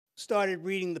started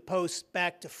reading the Post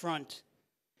back to front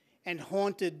and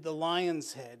haunted the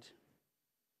Lion's Head,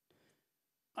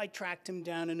 I tracked him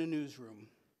down in a newsroom.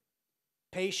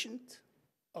 Patient,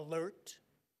 alert,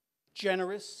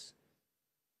 generous.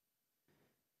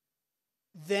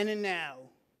 Then and now,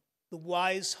 the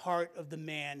wise heart of the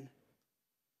man,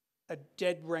 a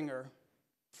dead ringer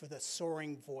for the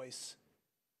soaring voice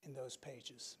in those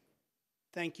pages.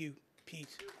 Thank you,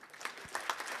 Pete.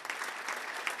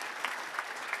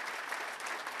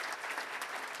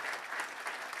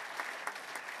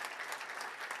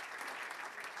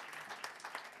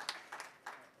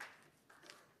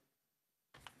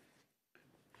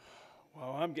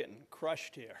 Well, I'm getting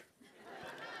crushed here.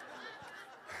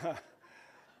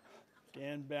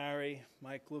 Dan Barry,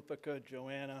 Mike Lupica,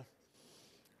 Joanna,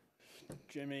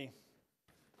 Jimmy.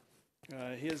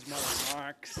 Here's my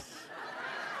remarks.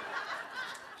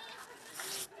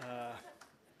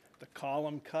 The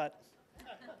column cut.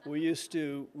 We used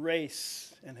to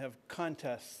race and have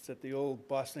contests at the old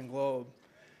Boston Globe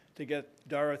to get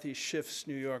Dorothy Schiff's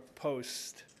New York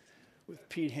Post with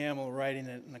Pete Hamill writing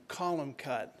it, and the column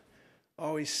cut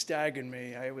always staggered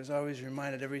me. I was always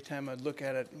reminded every time I'd look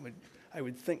at it, I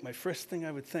would think, my first thing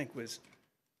I would think was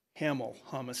Hamill,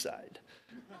 homicide.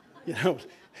 You know,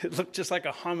 it looked just like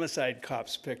a homicide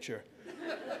cop's picture.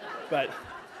 But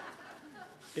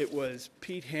it was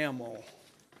Pete Hamill.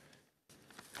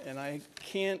 And I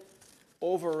can't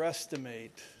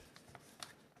overestimate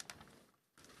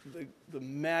the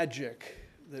magic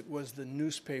that was the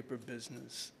newspaper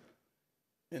business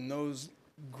in those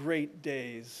great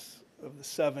days of the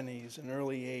 70s and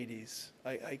early 80s.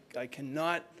 I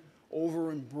cannot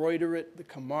over-embroider it, the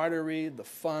camaraderie, the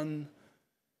fun,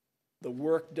 the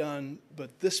work done,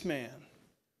 but this man,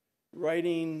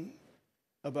 writing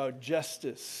about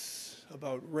justice,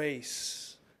 about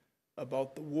race,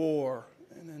 about the war,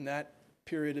 and in that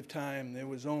period of time there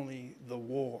was only the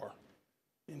war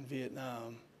in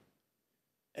Vietnam,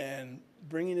 and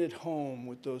bringing it home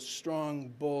with those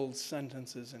strong, bold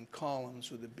sentences and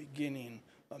columns with a beginning,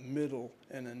 a middle,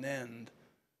 and an end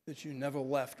that you never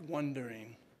left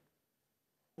wondering,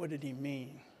 what did he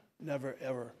mean? Never,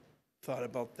 ever thought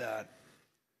about that.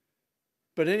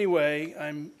 But anyway,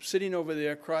 I'm sitting over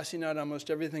there crossing out almost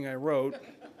everything I wrote.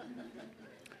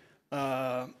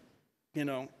 You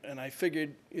know, and I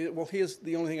figured, well, here's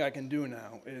the only thing I can do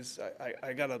now is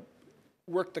I got to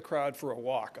work the crowd for a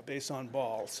walk, a base on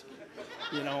balls.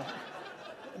 You know,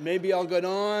 maybe I'll get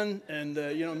on and,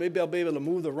 you know, maybe I'll be able to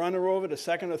move the runner over to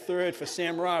second or third for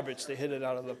Sam Roberts to hit it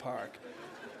out of the park.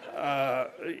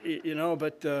 You know,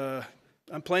 but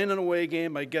I'm playing an away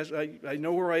game. I guess I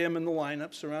know where I am in the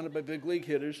lineup, surrounded by big league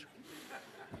hitters.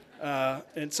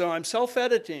 And so I'm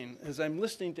self-editing as I'm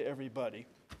listening to everybody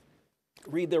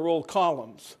read their old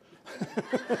columns.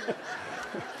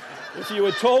 If you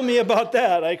had told me about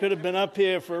that, I could have been up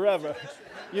here forever.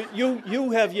 You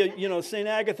have your, you know, St.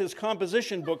 Agatha's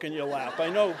composition book in your lap. I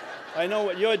know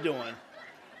what you're doing.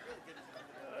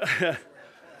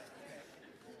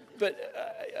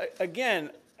 But again,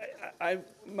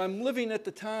 I'm living at the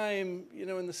time, you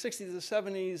know, in the 60s and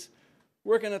 70s,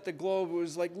 working at the Globe. It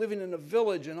was like living in a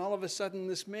village, and all of a sudden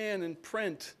this man in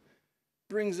print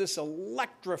brings this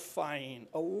electrifying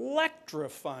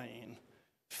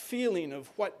feeling of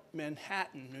what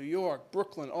Manhattan, New York,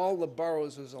 Brooklyn, all the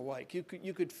boroughs was alike.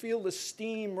 You could feel the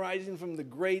steam rising from the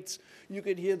grates. You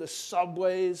could hear the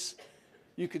subways.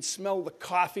 You could smell the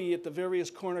coffee at the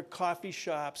various corner coffee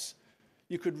shops.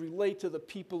 You could relate to the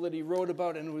people that he wrote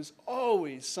about, and it was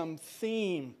always some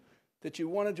theme that you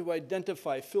wanted to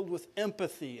identify, filled with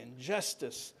empathy and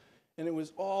justice. And it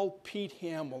was all Pete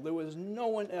Hamill. There was no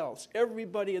one else.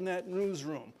 Everybody in that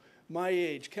newsroom, my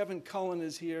age, Kevin Cullen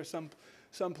is here,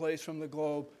 someplace from the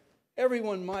Globe.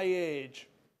 Everyone my age,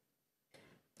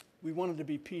 we wanted to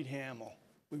be Pete Hamill.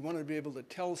 We wanted to be able to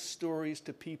tell stories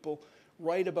to people,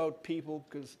 write about people,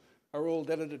 because our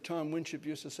old editor, Tom Winship,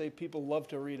 used to say people love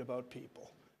to read about people.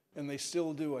 And they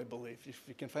still do, I believe, if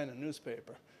you can find a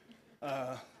newspaper.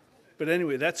 But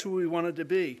anyway, that's who we wanted to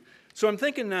be. So I'm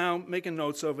thinking now, making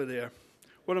notes over there,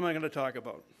 what am I going to talk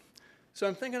about? So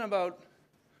I'm thinking about,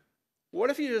 what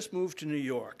if you just moved to New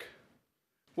York?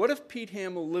 What if Pete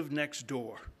Hamill lived next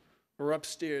door or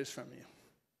upstairs from you?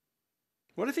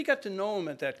 What if you got to know him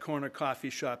at that corner coffee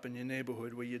shop in your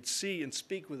neighborhood where you'd see and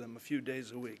speak with him a few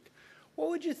days a week? What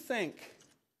would you think?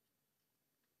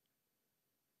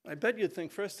 I bet you'd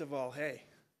think, first of all, hey,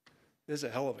 this is a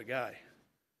hell of a guy.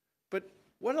 But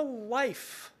what a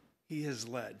life he has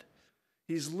led.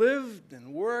 He's lived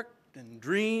and worked and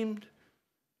dreamed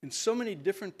in so many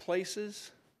different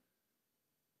places,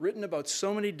 written about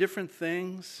so many different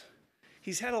things.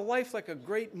 He's had a life like a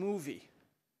great movie.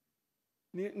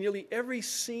 Nearly every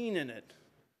scene in it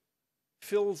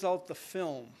fills out the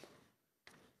film.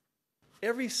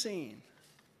 Every scene,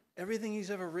 everything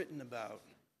he's ever written about.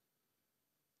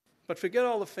 But forget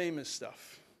all the famous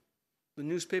stuff. The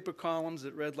newspaper columns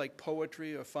that read like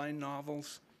poetry or fine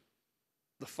novels.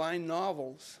 The fine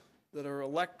novels that are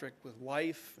electric with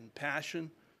life and passion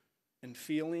and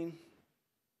feeling.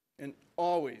 And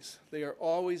always, they are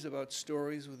always about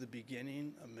stories with a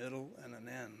beginning, a middle, and an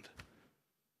end.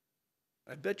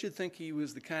 I bet you'd think he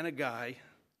was the kind of guy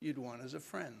you'd want as a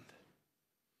friend.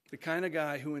 The kind of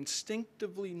guy who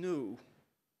instinctively knew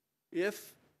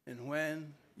if and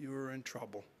when you were in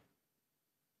trouble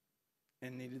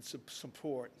and needed some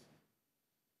support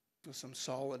or some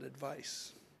solid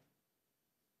advice.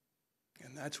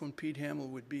 And that's when Pete Hamill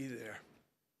would be there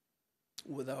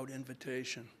without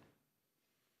invitation.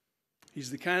 He's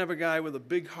the kind of a guy with a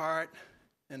big heart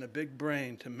and a big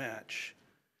brain to match.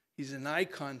 He's an eye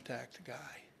contact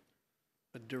guy,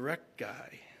 a direct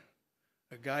guy,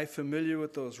 a guy familiar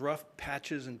with those rough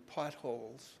patches and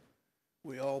potholes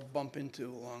we all bump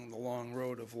into along the long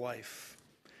road of life.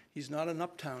 He's not an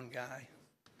uptown guy.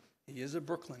 He is a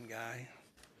Brooklyn guy,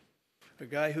 a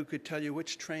guy who could tell you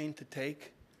which train to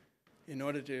take in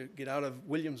order to get out of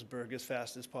Williamsburg as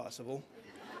fast as possible.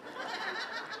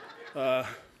 A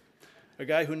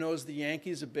guy who knows the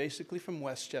Yankees are basically from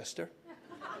Westchester,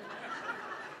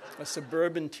 a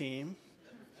suburban team.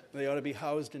 They ought to be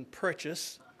housed in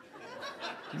Purchase.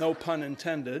 No pun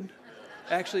intended.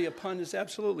 Actually, a pun is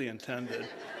absolutely intended.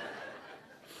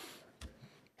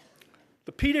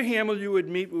 The Peter Hamill you would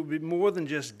meet would be more than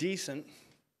just decent.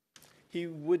 He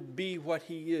would be what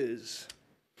he is,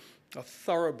 a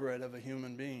thoroughbred of a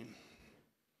human being,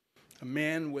 a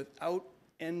man without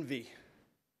envy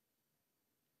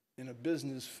in a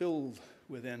business filled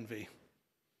with envy,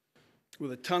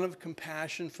 with a ton of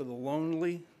compassion for the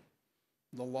lonely,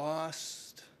 the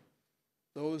lost,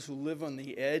 those who live on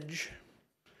the edge,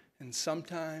 and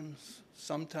sometimes,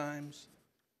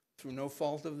 through no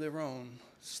fault of their own,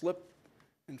 slip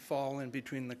and fall in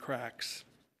between the cracks.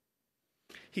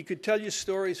 He could tell you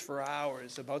stories for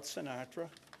hours about Sinatra,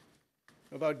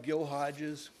 about Gil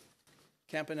Hodges,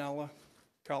 Campanella,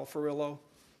 Carl Furillo.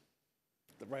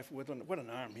 The right, what an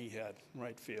arm he had,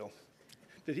 right field.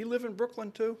 Did he live in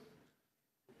Brooklyn too?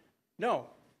 No,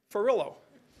 Furillo.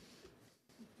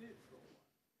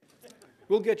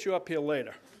 We'll get you up here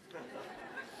later.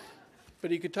 But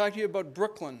he could talk to you about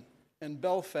Brooklyn and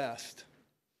Belfast,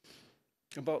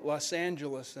 about Los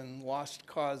Angeles and lost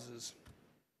causes,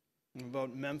 and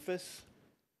about Memphis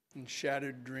and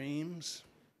shattered dreams,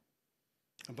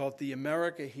 about the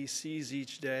America he sees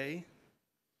each day.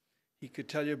 He could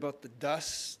tell you about the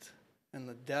dust and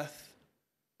the death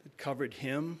that covered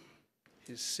him,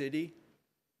 his city,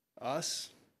 us,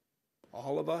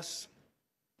 all of us,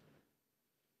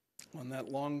 on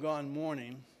that long gone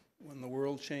morning when the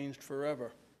world changed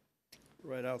forever,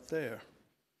 right out there.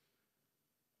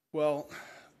 Well,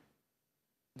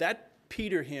 that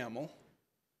Peter Hamill,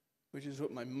 which is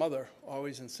what my mother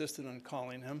always insisted on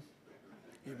calling him,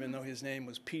 even though his name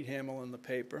was Pete Hamill in the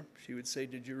paper, she would say,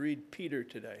 "Did you read Peter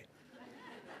today?"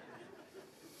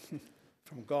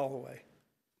 From Galway.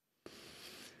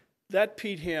 That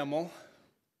Pete Hamill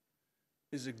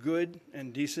is a good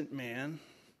and decent man,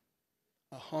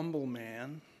 a humble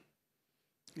man,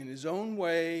 in his own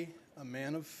way, a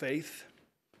man of faith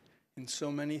in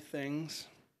so many things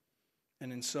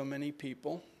and in so many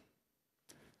people.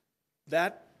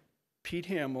 That Pete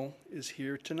Hamill is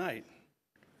here tonight.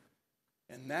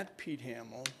 And that Pete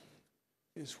Hamill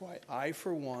is why I,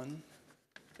 for one,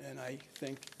 and I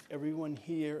think everyone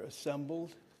here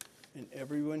assembled and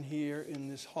everyone here in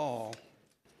this hall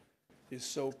is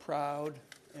so proud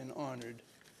and honored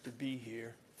to be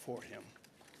here for him.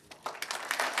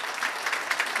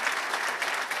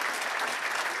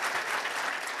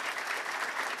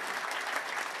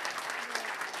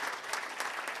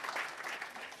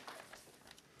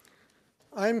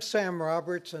 I'm Sam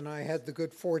Roberts, and I had the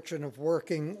good fortune of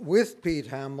working with Pete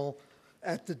Hamill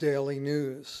at the Daily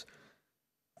News.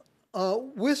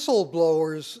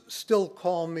 Whistleblowers still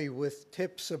call me with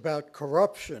tips about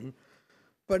corruption,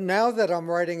 but now that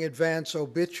I'm writing advance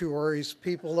obituaries,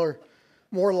 people are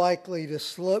more likely to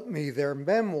slip me their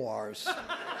memoirs.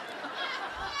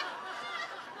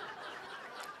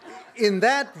 In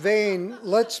that vein,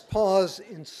 let's pause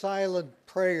in silent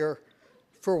prayer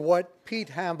for what Pete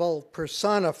Hamill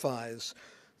personifies,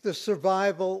 the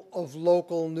survival of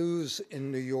local news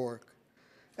in New York,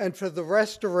 and for the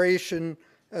restoration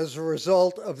as a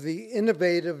result of the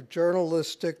innovative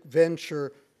journalistic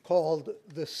venture called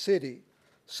The City,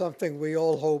 something we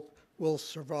all hope will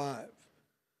survive.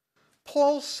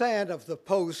 Paul Sand of the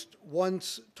Post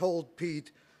once told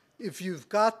Pete, "If you've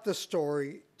got the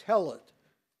story, tell it.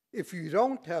 If you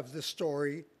don't have the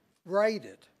story, write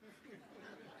it."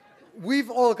 We've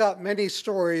all got many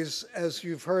stories, as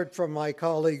you've heard from my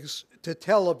colleagues, to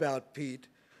tell about Pete.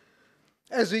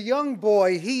 As a young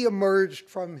boy, he emerged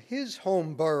from his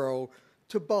home borough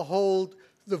to behold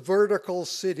the vertical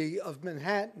city of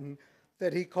Manhattan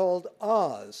that he called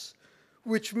Oz,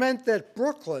 which meant that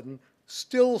Brooklyn,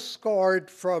 still scarred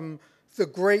from the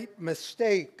great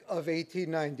mistake of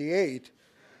 1898,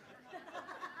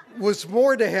 was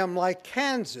more to him like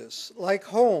Kansas, like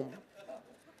home.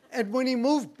 And when he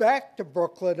moved back to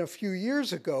Brooklyn a few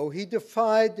years ago, he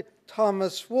defied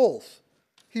Thomas Wolfe.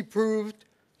 He proved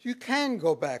you can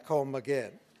go back home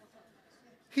again.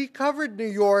 He covered New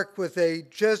York with a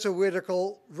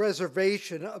Jesuitical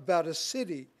reservation about a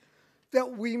city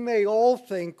that we may all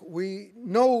think we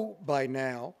know by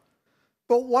now,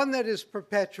 but one that is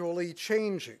perpetually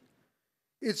changing.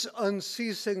 It's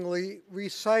unceasingly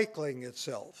recycling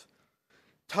itself,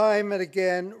 time and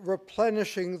again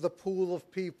replenishing the pool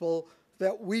of people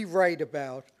that we write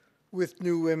about with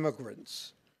new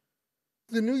immigrants.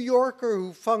 The New Yorker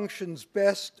who functions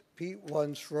best, Pete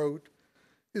once wrote,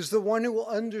 is the one who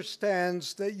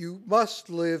understands that you must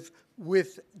live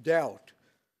with doubt,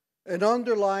 an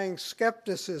underlying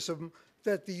skepticism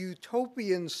that the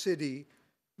utopian city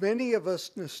many of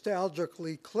us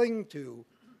nostalgically cling to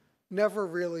never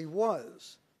really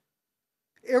was.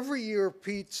 Every year,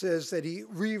 Pete says that he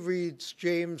rereads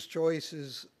James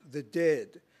Joyce's The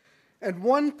Dead, and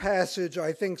one passage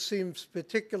I think seems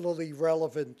particularly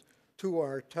relevant to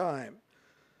our time.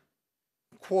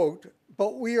 Quote,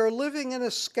 "But we are living in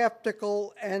a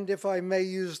skeptical and, if I may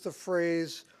use the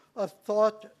phrase, a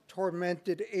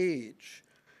thought-tormented age.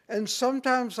 And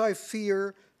sometimes I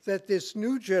fear that this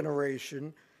new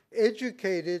generation,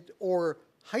 educated or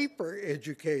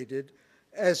hyper-educated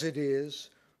as it is,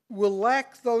 will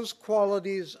lack those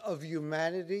qualities of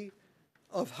humanity,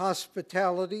 of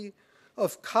hospitality,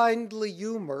 of kindly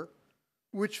humor,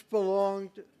 which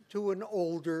belonged to an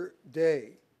older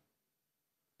day."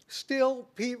 Still,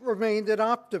 Pete remained an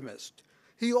optimist.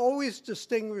 He always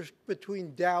distinguished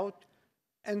between doubt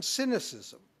and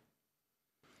cynicism.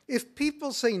 "If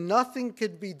people say nothing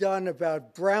can be done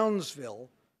about Brownsville,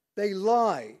 they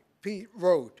lie," Pete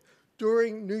wrote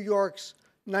during New York's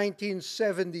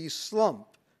 1970s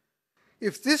slump.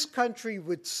 "If this country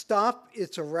would stop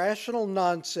its irrational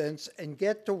nonsense and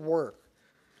get to work,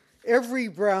 every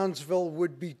Brownsville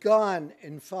would be gone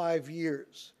in 5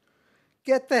 years.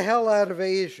 Get the hell out of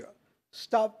Asia.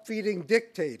 Stop feeding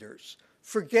dictators.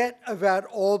 Forget about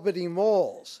Albany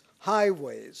malls,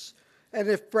 highways. And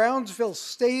if Brownsville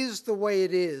stays the way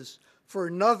it is for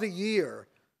another year,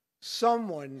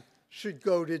 someone should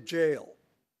go to jail."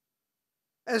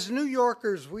 As New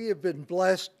Yorkers, we have been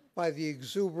blessed by the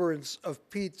exuberance of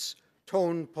Pete's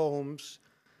tone poems.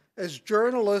 As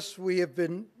journalists, we have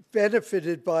been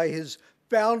benefited by his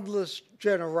boundless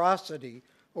generosity,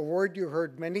 a word you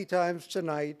heard many times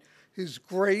tonight, his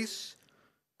grace,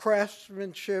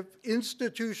 craftsmanship,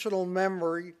 institutional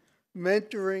memory,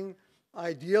 mentoring,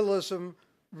 idealism,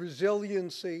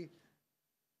 resiliency.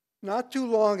 Not too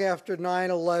long after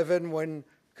 9/11, when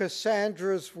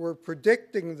Cassandras were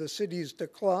predicting the city's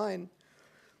decline,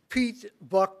 Pete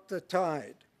bucked the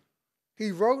tide.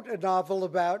 He wrote a novel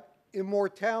about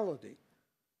immortality.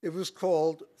 It was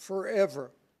called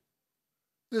Forever.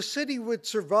 The city would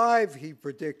survive, he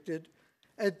predicted,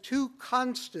 and two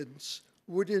constants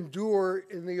would endure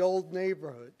in the old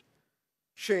neighborhood: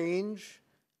 change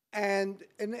and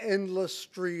an endless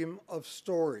stream of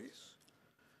stories.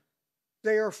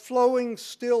 "They are flowing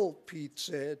still," Pete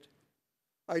said.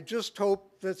 "I just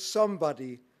hope that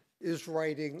somebody is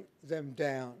writing them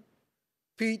down."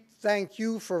 Pete, thank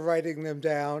you for writing them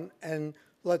down, and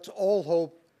let's all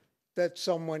hope that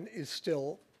someone is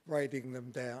still writing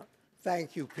them down.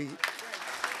 Thank you, Pete.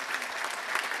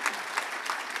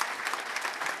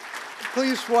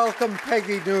 Please welcome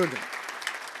Peggy Noonan.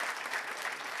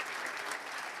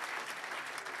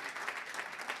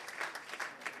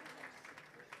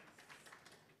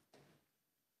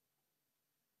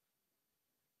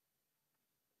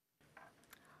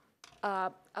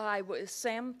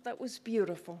 Sam, that was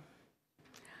beautiful.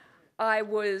 I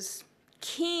was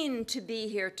keen to be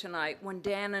here tonight when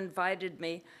Dan invited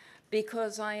me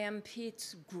because I am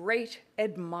Pete's great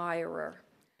admirer.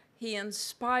 He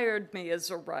inspired me as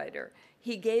a writer.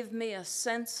 He gave me a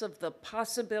sense of the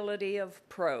possibility of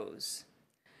prose.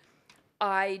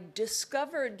 I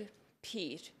discovered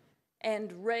Pete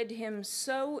and read him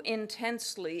so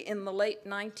intensely in the late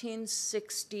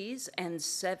 1960s and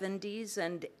 70s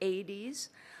and 80s.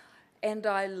 And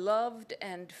I loved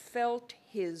and felt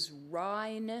his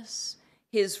wryness,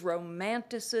 his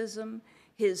romanticism,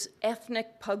 his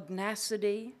ethnic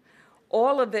pugnacity,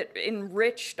 all of it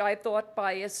enriched, I thought,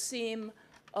 by a seam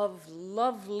of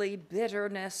lovely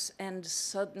bitterness and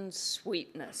sudden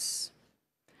sweetness.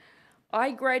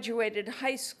 I graduated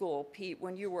high school, Pete,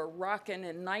 when you were rocking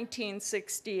in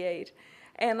 1968,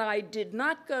 and I did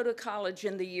not go to college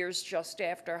in the years just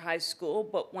after high school,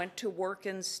 but went to work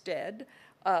instead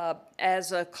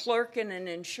as a clerk in an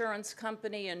insurance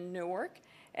company in Newark,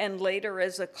 and later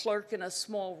as a clerk in a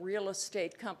small real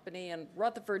estate company in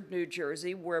Rutherford, New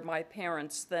Jersey, where my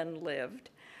parents then lived.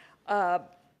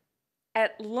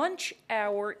 At lunch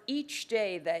hour each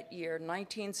day that year,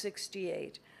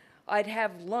 1968, I'd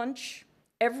have lunch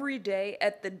every day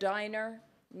at the diner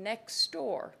next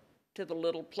door to the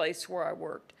little place where I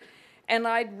worked. And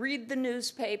I'd read the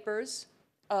newspapers,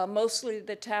 mostly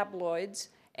the tabloids,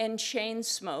 and chain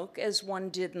smoke, as one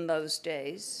did in those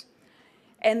days.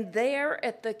 And there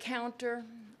at the counter,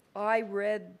 I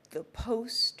read the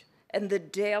Post and the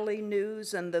Daily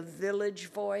News and the Village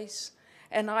Voice,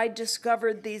 and I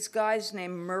discovered these guys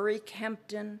named Murray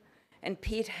Kempton and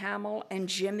Pete Hamill and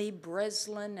Jimmy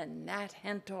Breslin and Nat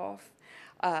Hentoff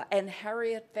and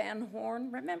Harriet Van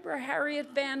Horn. Remember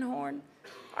Harriet Van Horn?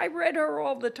 I read her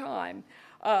all the time.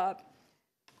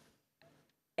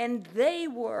 And they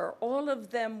were, all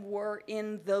of them were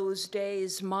in those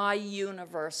days my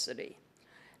university.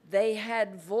 They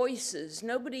had voices.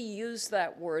 Nobody used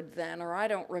that word then, or I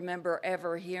don't remember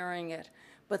ever hearing it,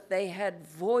 but they had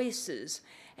voices,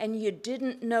 and you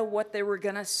didn't know what they were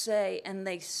going to say, and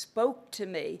they spoke to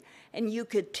me, and you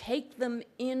could take them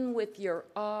in with your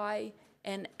eye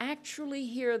and actually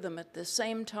hear them at the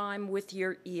same time with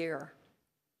your ear.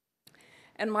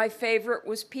 And my favorite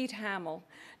was Pete Hamill,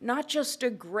 not just a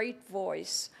great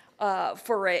voice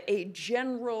for a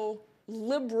general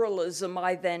liberalism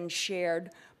I then shared,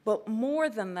 but more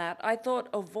than that, I thought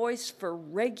a voice for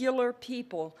regular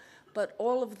people, but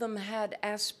all of them had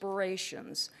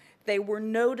aspirations. They were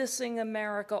noticing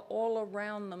America all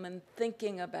around them and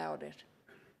thinking about it.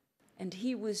 And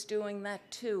he was doing that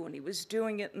too, and he was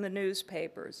doing it in the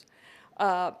newspapers.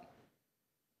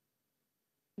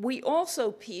 We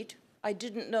also, Pete, I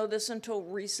didn't know this until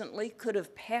recently, could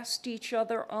have passed each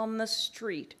other on the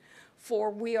street, for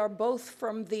we are both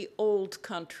from the old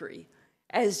country,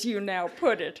 as you now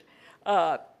put it.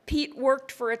 Pete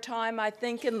worked for a time, I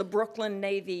think, in the Brooklyn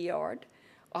Navy Yard.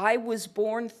 I was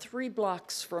born 3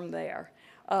 blocks from there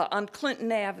on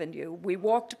Clinton Avenue. We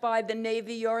walked by the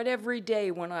Navy Yard every day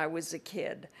when I was a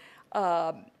kid.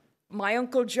 My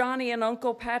Uncle Johnny and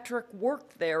Uncle Patrick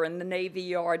worked there in the Navy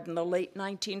Yard in the late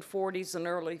 1940s and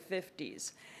early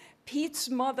 50s. Pete's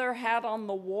mother had on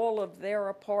the wall of their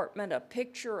apartment a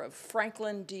picture of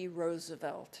Franklin D.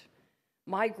 Roosevelt.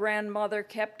 My grandmother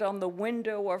kept on the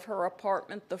window of her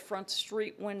apartment, the front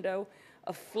street window,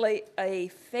 a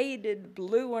faded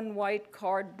blue and white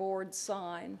cardboard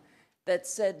sign that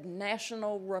said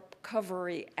National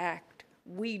Recovery Act,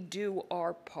 we do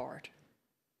our part.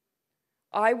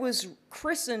 I was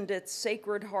christened at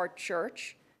Sacred Heart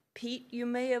Church. Pete, you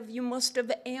must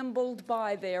have ambled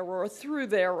by there or through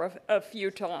there a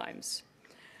few times.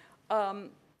 I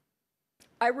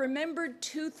remembered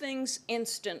 2 things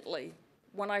instantly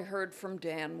when I heard from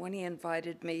Dan, when he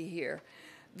invited me here.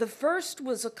 The first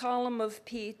was a column of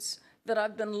Pete's that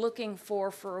I've been looking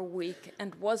for a week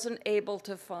and wasn't able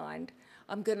to find.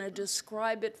 I'm going to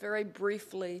describe it very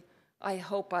briefly. I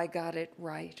hope I got it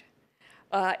right.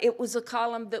 It was a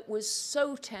column that was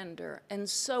so tender and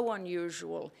so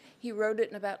unusual. He wrote it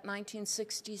in about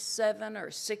 1967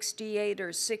 or 68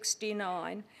 or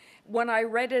 69. When I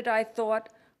read it, I thought,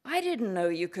 I didn't know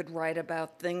you could write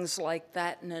about things like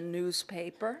that in a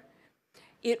newspaper.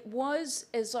 It was,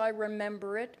 as I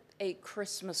remember it, a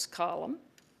Christmas column.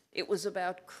 It was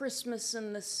about Christmas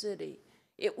in the city.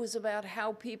 It was about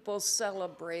how people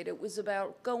celebrate. It was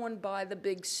about going by the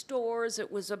big stores.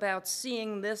 It was about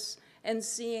seeing this and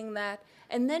seeing that.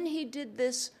 And then he did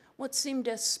this, what seemed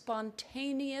a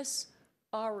spontaneous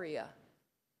aria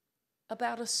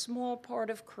about a small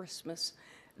part of Christmas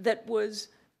that was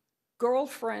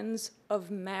girlfriends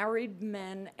of married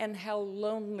men and how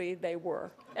lonely they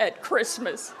were at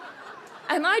Christmas.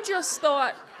 And I just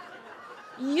thought,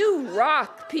 you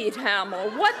rock, Pete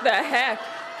Hamill. What the heck?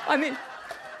 I mean,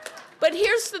 but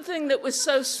here's the thing that was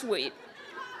so sweet.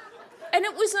 And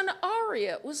it was an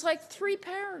aria. It was like 3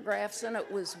 paragraphs, and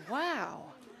it was, wow.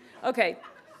 Okay,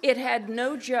 it had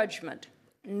no judgment,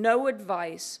 no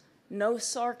advice, No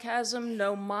sarcasm,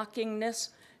 no mockingness,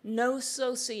 no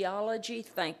sociology,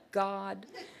 thank God.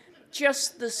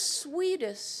 Just the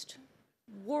sweetest,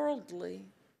 worldly,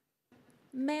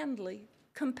 manly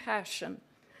compassion.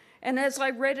 And as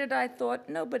I read it, I thought,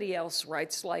 nobody else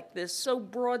writes like this, so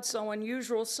broad, so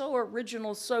unusual, so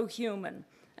original, so human.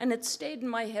 And it stayed in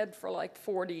my head for like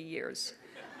 40 years.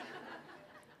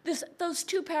 Those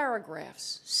two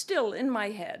paragraphs, still in my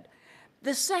head.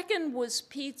 The second was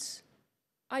Pete's,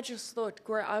 I just thought,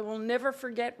 I will never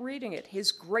forget reading it,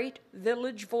 his Great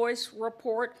Village Voice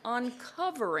report on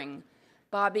covering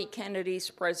Bobby Kennedy's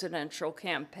presidential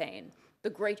campaign. The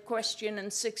great question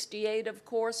in '68, of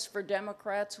course, for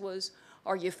Democrats was,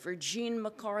 are you for Gene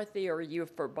McCarthy or are you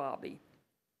for Bobby?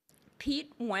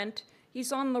 Pete went,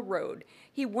 he's on the road.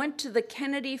 He went to the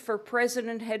Kennedy for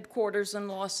President headquarters in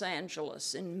Los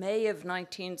Angeles in May of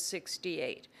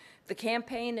 1968. The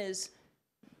campaign is,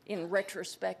 in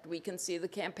retrospect, we can see the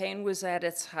campaign was at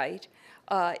its height.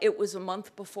 It was a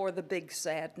month before the big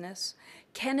sadness.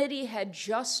 Kennedy had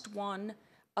just won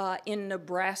in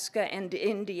Nebraska and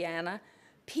Indiana.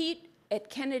 Pete, at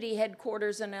Kennedy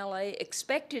headquarters in LA,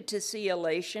 expected to see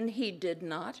elation. He did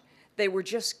not. They were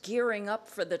just gearing up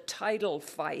for the title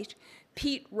fight.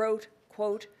 Pete wrote,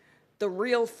 quote, "The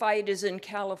real fight is in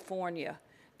California.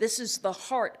 This is the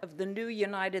heart of the new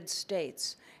United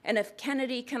States. And if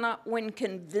Kennedy cannot win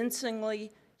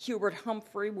convincingly, Hubert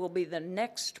Humphrey will be the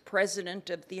next president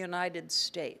of the United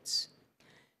States."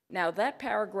 Now, that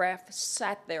paragraph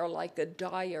sat there like a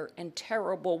dire and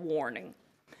terrible warning.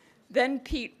 Then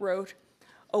Pete wrote,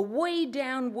 "Away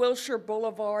down Wilshire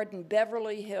Boulevard in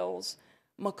Beverly Hills,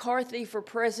 McCarthy for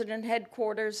President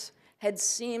headquarters had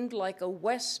seemed like a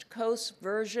West Coast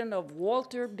version of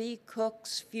Walter B.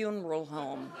 Cook's funeral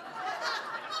home.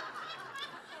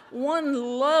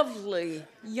 One lovely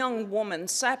young woman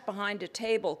sat behind a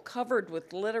table covered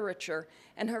with literature,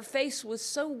 and her face was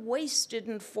so wasted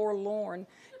and forlorn,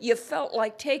 you felt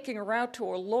like taking her out to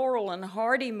a Laurel and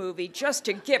Hardy movie just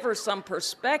to give her some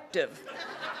perspective.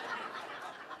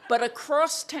 But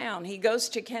across town, he goes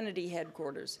to Kennedy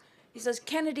headquarters. He says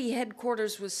Kennedy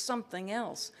headquarters was something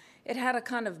else. It had a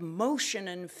kind of motion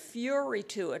and fury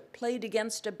to it, played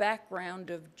against a background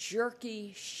of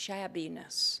jerky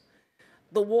shabbiness.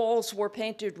 The walls were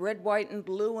painted red, white, and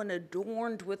blue and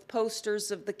adorned with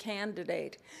posters of the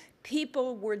candidate.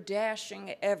 People were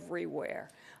dashing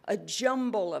everywhere. A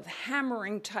jumble of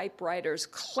hammering typewriters,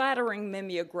 clattering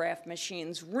mimeograph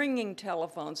machines, ringing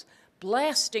telephones,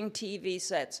 blasting TV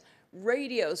sets,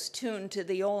 radios tuned to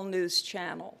the all-news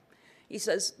channel. He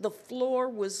says the floor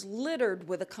was littered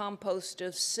with a compost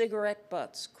of cigarette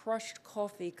butts, crushed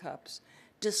coffee cups,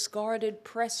 discarded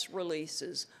press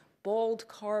releases, bald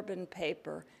carbon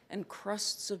paper, and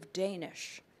crusts of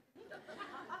Danish.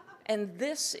 And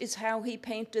this is how he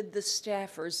painted the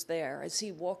staffers there as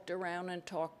he walked around and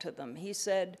talked to them. He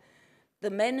said, the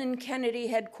men in Kennedy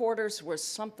headquarters were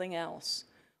something else.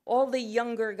 All the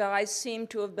younger guys seemed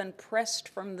to have been pressed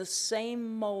from the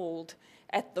same mold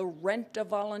at the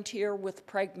Rent-a-Volunteer with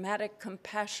Pragmatic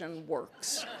Compassion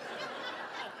Works.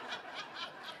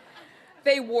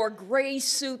 They wore gray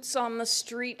suits on the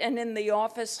street and in the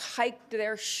office, hiked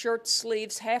their shirt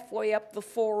sleeves halfway up the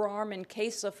forearm in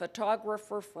case a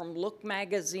photographer from Look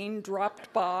magazine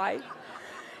dropped by.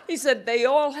 He said they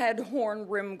all had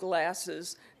horn-rimmed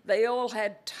glasses. They all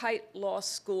had tight law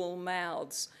school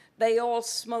mouths. They all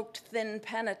smoked thin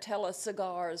Panatella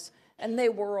cigars, and they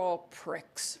were all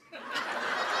pricks.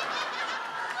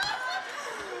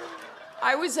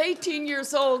 I was 18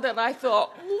 years old and I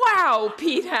thought, wow,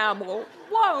 Pete Hamill,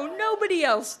 whoa, nobody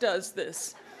else does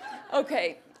this.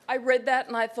 Okay, I read that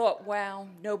and I thought, wow,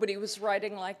 nobody was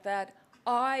writing like that.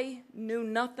 I knew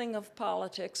nothing of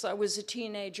politics. I was a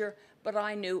teenager, but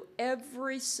I knew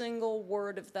every single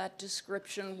word of that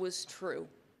description was true.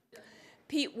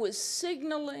 Pete was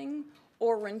signaling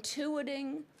or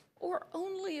intuiting or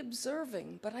only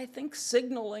observing, but I think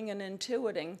signaling and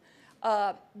intuiting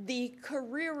the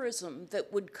careerism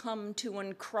that would come to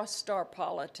encrust our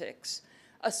politics,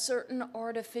 a certain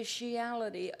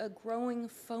artificiality, a growing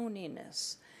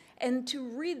phoniness. And to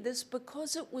read this,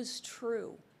 because it was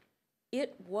true,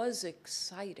 it was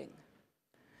exciting.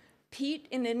 Pete,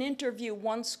 in an interview,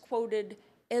 once quoted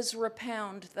Ezra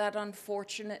Pound, that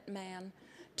unfortunate man,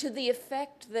 to the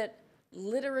effect that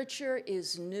literature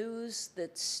is news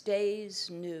that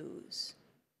stays news.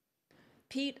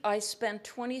 Pete, I spent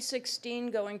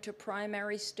 2016 going to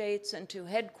primary states and to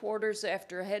headquarters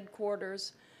after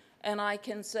headquarters, and I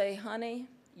can say, honey,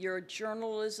 your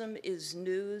journalism is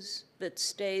news that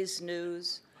stays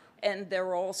news, and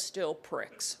they're all still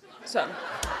pricks. So,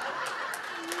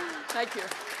 thank you.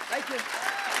 Thank you.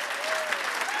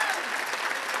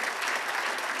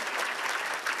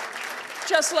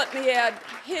 Just let me add,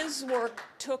 his work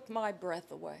took my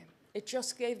breath away. It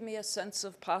just gave me a sense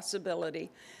of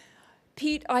possibility.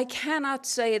 Pete, I cannot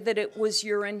say that it was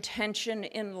your intention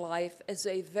in life as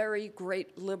a very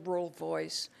great liberal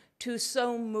voice to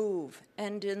so move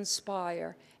and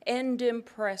inspire and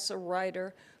impress a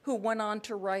writer who went on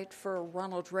to write for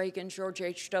Ronald Reagan, George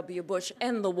H.W. Bush,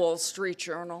 and the Wall Street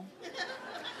Journal.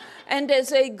 And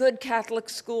as a good Catholic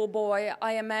schoolboy,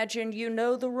 I imagine you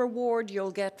know the reward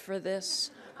you'll get for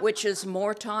this, which is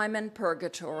more time in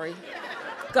purgatory.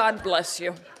 God bless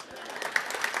you.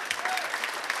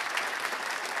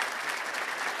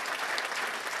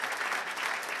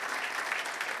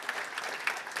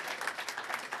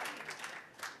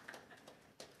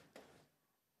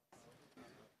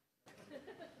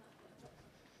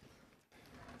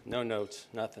 No notes,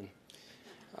 nothing.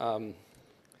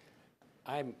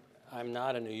 I'm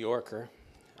not a New Yorker.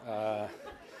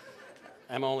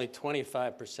 I'm only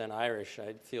 25% Irish.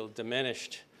 I feel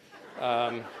diminished.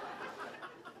 I'm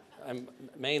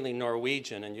mainly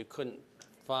Norwegian, and you couldn't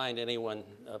find anyone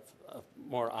of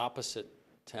more opposite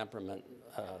temperament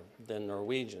than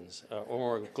Norwegians, or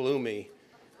more gloomy,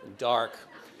 dark.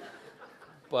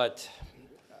 But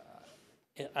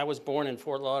I was born in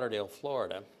Fort Lauderdale,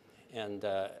 Florida, and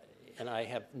I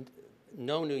have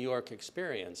no New York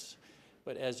experience.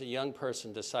 But as a young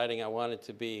person deciding I wanted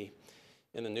to be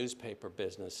in the newspaper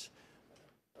business,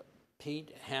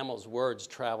 Pete Hamill's words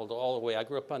traveled all the way. I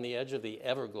grew up on the edge of the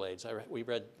Everglades. We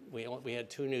had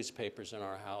two newspapers in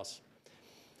our house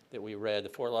that we read, the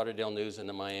Fort Lauderdale News and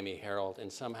the Miami Herald,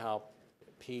 and somehow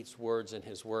Pete's words and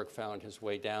his work found his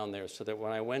way down there, so that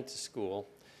when I went to school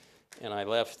and I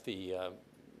left the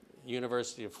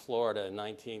University of Florida in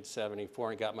 1974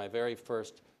 and got my very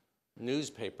first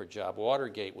newspaper job.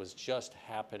 Watergate was just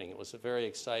happening. It was a very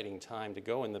exciting time to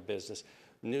go in the business.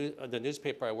 The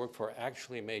newspaper I worked for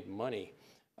actually made money.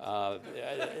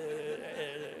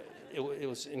 It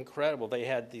was incredible. They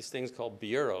had these things called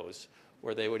bureaus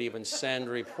where they would even send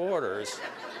reporters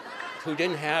who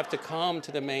didn't have to come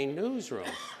to the main newsroom.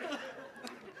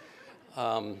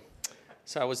 So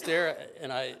I was there,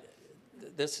 and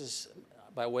this is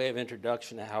by way of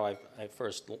introduction to how I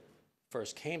first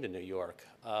came to New York.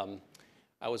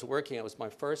 I was working, it was my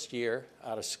first year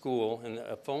out of school, and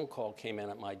a phone call came in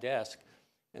at my desk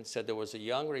and said there was a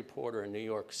young reporter in New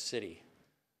York City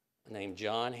named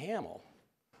John Hamill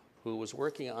who was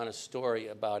working on a story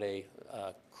about a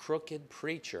crooked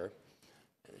preacher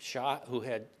who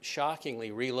had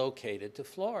shockingly relocated to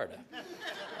Florida.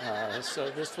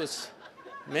 So this was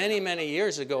many, many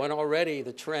years ago, and already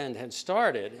the trend had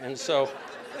started. And so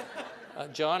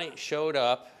Johnny showed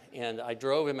up, and I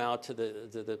drove him out to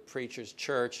the preacher's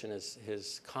church and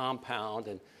his compound,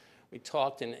 and we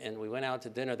talked, and we went out to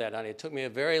dinner that night. It took me a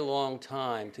very long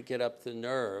time to get up the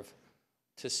nerve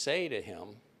to say to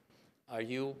him, "Are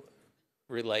you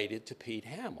related to Pete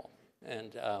Hamill?"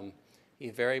 And he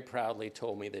very proudly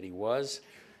told me that he was,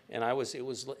 and it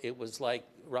was like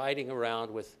riding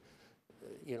around with,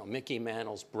 Mickey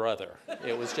Mantle's brother.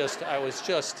 I was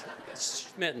just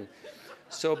smitten.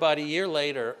 So about a year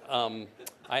later,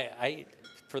 I,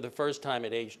 for the first time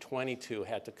at age 22,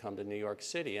 had to come to New York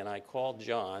City, and I called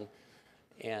John,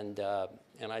 and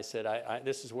I said,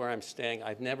 this is where I'm staying.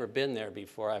 I've never been there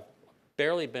before. I've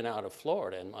barely been out of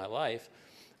Florida in my life.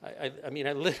 I mean,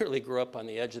 I literally grew up on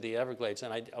the edge of the Everglades,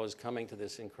 and I was coming to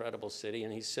this incredible city,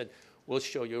 and he said, "We'll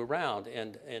show you around."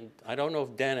 And I don't know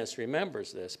if Dennis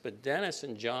remembers this, but Dennis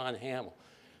and John Hamill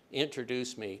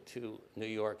introduced me to New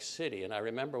York City. And I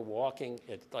remember walking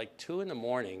at like 2 in the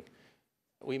morning.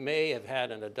 We may have had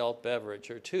an adult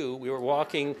beverage or two. We were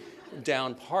walking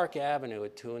down Park Avenue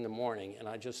at 2 in the morning, and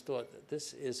I just thought,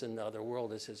 this is another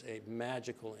world. This is a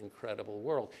magical, incredible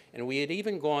world. And we had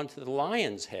even gone to the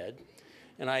Lion's Head,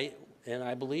 and I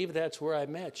believe that's where I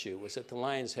met you, was at the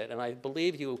Lion's Head. And I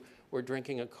believe you were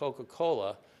drinking a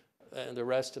Coca-Cola, and the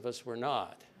rest of us were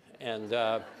not. And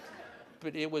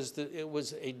but it was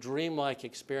a dreamlike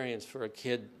experience for a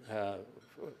kid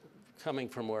coming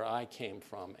from where I came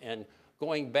from, and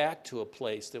going back to a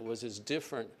place that was as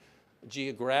different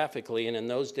geographically and in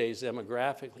those days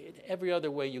demographically, in every other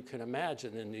way you can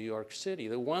imagine in New York City.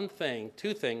 The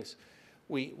two things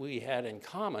we had in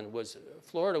common was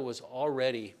Florida was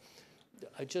already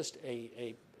just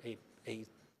a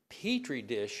petri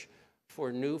dish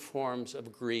for new forms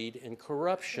of greed and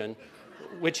corruption,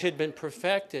 which had been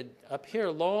perfected up here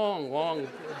long, long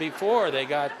before they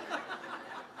got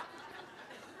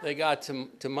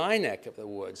to my neck of the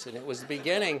woods. And it was the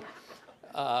beginning,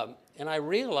 and I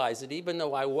realized that even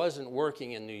though I wasn't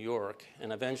working in New York,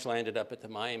 and eventually I ended up at the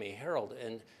Miami Herald,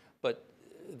 but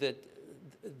that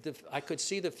I could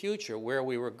see the future where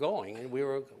we were going, and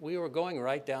we were going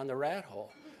right down the rat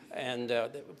hole. And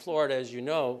Florida, as you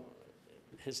know,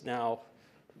 has now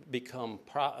become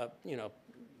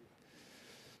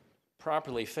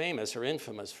properly famous or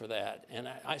infamous for that. And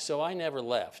so I never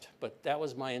left, but that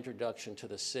was my introduction to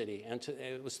the city. And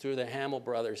it was through the Hamill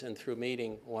brothers and through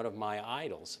meeting one of my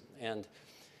idols. And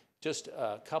just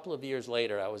a couple of years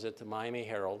later, I was at the Miami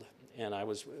Herald, and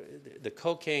the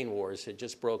cocaine wars had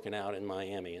just broken out in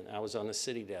Miami, and I was on the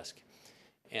city desk.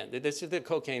 And this is the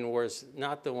cocaine wars,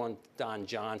 not the one Don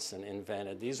Johnson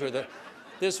invented. This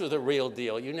was the real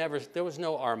deal. There was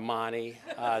no Armani.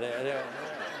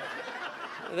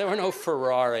 There were no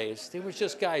Ferraris. There was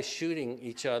just guys shooting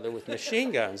each other with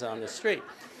machine guns on the street.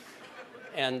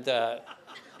 And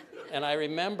I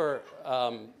remember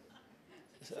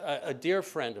a dear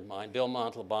friend of mine, Bill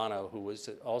Montalbano, who was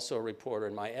also a reporter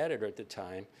and my editor at the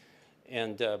time,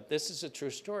 and this is a true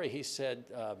story. He said,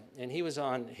 and he was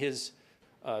on his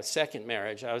second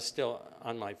marriage. I was still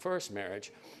on my first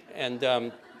marriage, and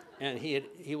he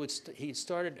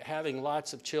started having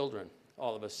lots of children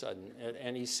all of a sudden,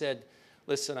 and he said,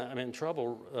 "Listen, I'm in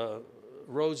trouble.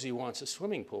 Rosie wants a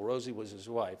swimming pool." Rosie was his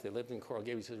wife. They lived in Coral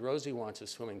Gables. He said, "Rosie wants a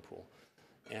swimming pool,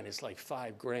 and it's like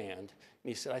 $5,000." And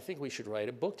he said, "I think we should write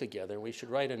a book together, and we should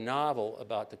write a novel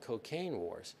about the cocaine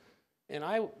wars." And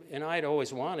I'd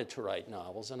always wanted to write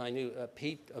novels, and I knew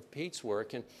Pete's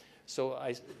work, and so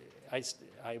I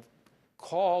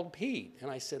called Pete,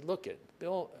 and I said, "Look,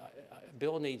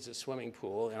 Bill needs a swimming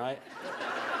pool, and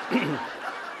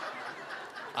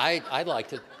I'd like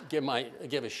to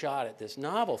give a shot at this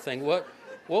novel thing. What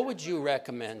would you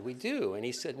recommend we do?" And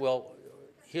he said, "Well,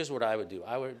 here's what I would do.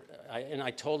 And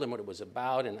I told him what it was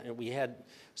about, and we had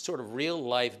sort of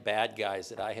real-life bad guys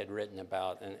that I had written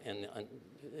about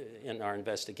in our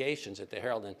investigations at the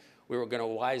Herald, and we were going to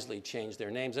wisely change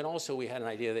their names. And also, we had an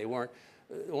idea they weren't.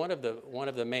 One of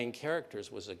the main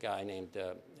characters was a guy named,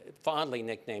 fondly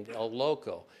nicknamed El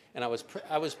Loco, and I was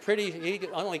pretty. He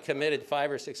only committed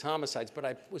 5 or 6 homicides, but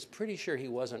I was pretty sure he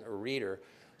wasn't a reader,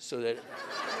 so that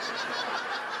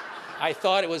I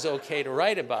thought it was okay to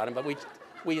write about him, but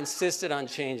we insisted on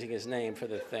changing his name for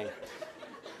the thing.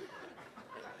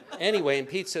 Anyway, and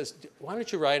Pete says, "Why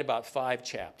don't you write about 5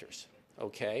 chapters,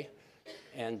 okay?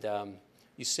 And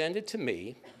you send it to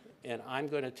me, and I'm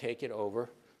going to take it over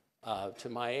to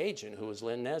my agent, who was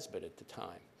Lynn Nesbitt at the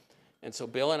time." And so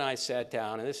Bill and I sat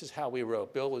down, and this is how we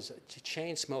wrote. Bill was to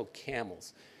chain smoke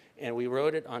Camels, and we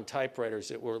wrote it on typewriters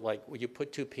that were like, you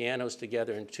put 2 pianos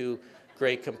together and 2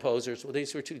 great composers. Well,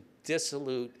 these were 2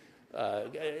 dissolute,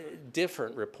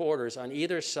 different reporters on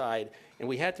either side, and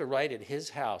we had to write at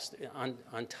his house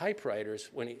on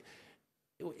typewriters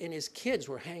and his kids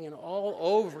were hanging all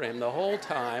over him the whole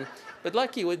time. But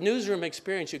lucky, with newsroom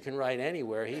experience, you can write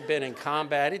anywhere. He'd been in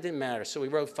combat, it didn't matter. So we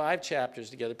wrote 5 chapters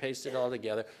together, pasted it all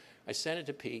together. I sent it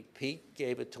to Pete. Pete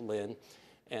gave it to Lynn,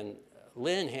 and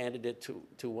Lynn handed it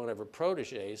to one of her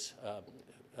proteges,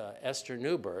 Esther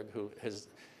Newberg, who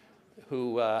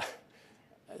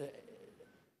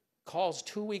calls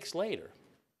 2 weeks later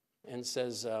and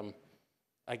says,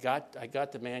 I got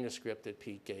the manuscript that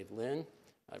Pete gave Lynn.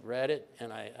 I've read it,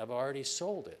 and I've already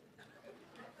sold it.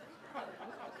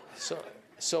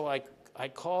 So I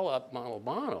call up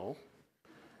Montalbano,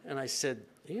 and I said,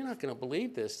 "You're not going to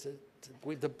believe this.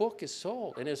 The book is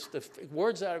sold." And the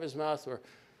words out of his mouth were,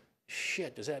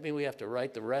 "Shit, does that mean we have to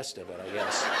write the rest of it, I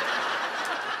guess?"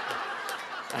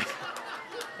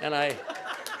 and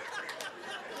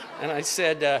I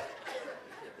said,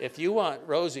 "If you want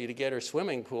Rosie to get her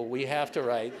swimming pool, we have to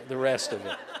write the rest of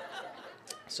it."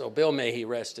 So Bill, may he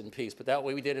rest in peace. But that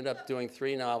way we did end up doing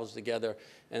 3 novels together,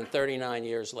 and 39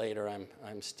 years later,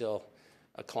 I'm still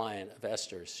a client of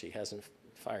Esther's. She hasn't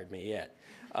fired me yet.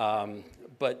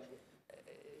 But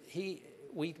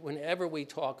whenever we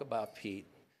talk about Pete,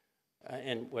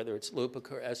 and whether it's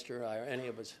Lupica or Esther or I or any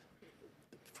of his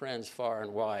friends far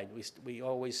and wide, we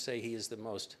always say he is the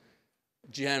most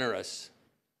generous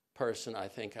person I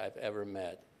think I've ever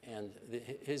met. And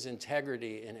his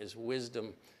integrity and his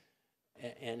wisdom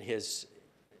and his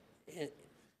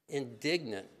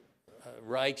indignant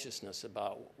righteousness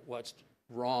about what's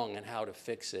wrong and how to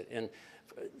fix it. And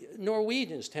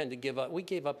Norwegians tend to give up. We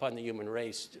gave up on the human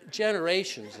race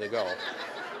generations ago.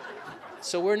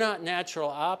 So we're not natural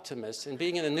optimists, and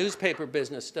being in the newspaper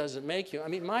business doesn't make you. I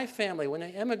mean, my family, when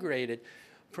they emigrated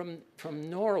from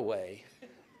Norway,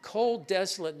 cold,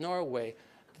 desolate Norway,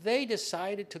 they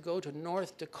decided to go to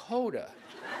North Dakota.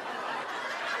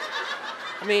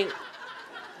 I mean,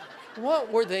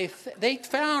 what were they? They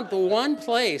found the one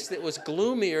place that was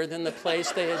gloomier than the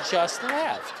place they had just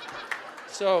left.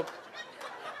 So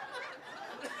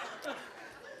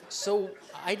So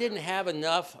I didn't have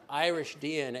enough Irish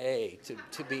DNA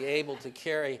to be able to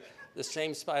carry the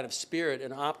same kind of spirit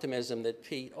and optimism that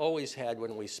Pete always had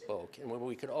when we spoke, and when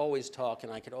we could always talk,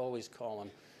 and I could always call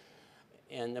him.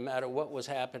 And no matter what was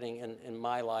happening in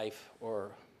my life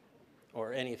or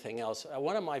anything else,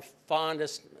 one of my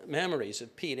fondest memories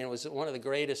of Pete, and it was one of the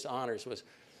greatest honors, was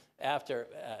after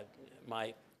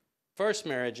my first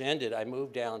marriage ended, I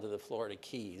moved down to the Florida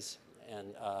Keys.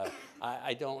 And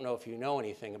I don't know if you know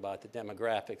anything about the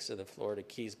demographics of the Florida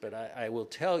Keys, but I will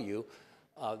tell you,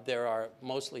 there are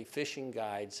mostly fishing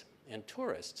guides and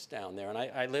tourists down there. And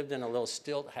I lived in a little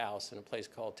stilt house in a place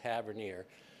called Tavernier.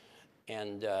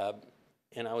 And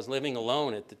I was living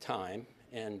alone at the time.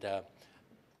 And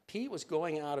Pete was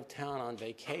going out of town on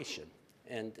vacation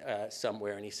and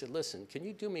somewhere. And he said, listen, can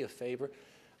you do me a favor?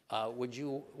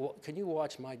 Can you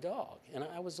watch my dog? And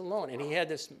I was alone. And he had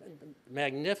this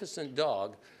magnificent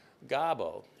dog,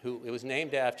 Gabo, who it was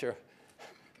named after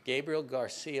Gabriel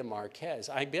Garcia Marquez.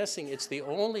 I'm guessing it's the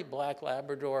only black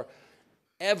Labrador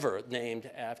ever named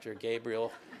after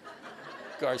Gabriel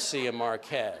Garcia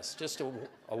Marquez. Just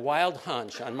a wild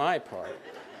hunch on my part.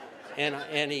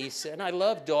 And he said, and I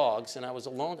love dogs, and I was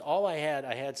alone. All I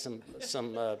had some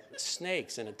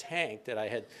snakes in a tank that I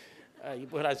had.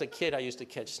 When I was a kid, I used to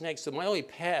catch snakes. So my only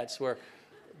pets were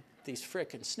these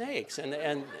frickin' snakes.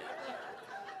 I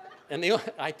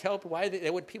tell people why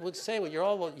people would say,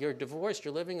 well, you're divorced,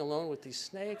 you're living alone with these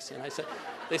snakes. And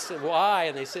they said, why?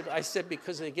 And I said,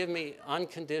 because they give me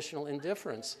unconditional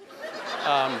indifference.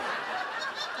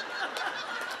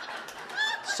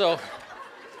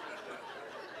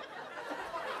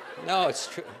 No, it's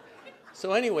true.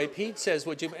 So anyway, Pete says,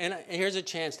 would you, and here's a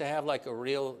chance to have like a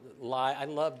real lie. I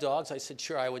love dogs. I said,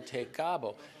 sure, I would take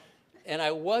Gabo. And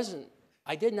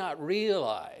I did not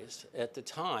realize at the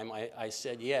time I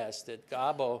said yes, that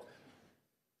Gabo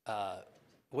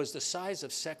was the size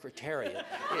of Secretariat.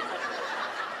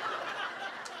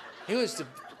 He was the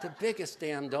biggest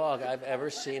damn dog I've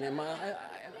ever seen in my life,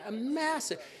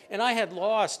 massive. And I had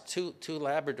lost two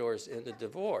Labradors in the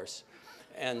divorce.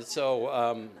 And so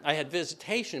I had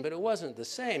visitation, but it wasn't the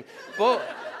same.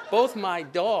 Both my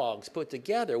dogs put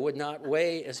together would not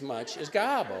weigh as much as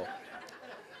Gabo.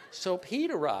 So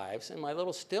Pete arrives in my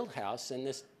little stilt house, and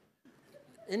this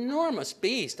enormous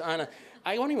beast on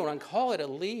I don't even want to call it a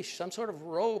leash, some sort of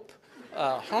rope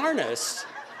harness,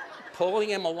 pulling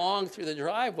him along through the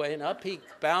driveway, and up he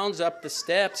bounds up the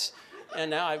steps,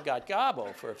 and now I've got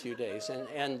Gabo for a few days.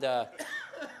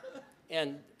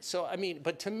 And so, I mean,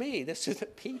 but to me, this is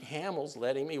Pete Hamill's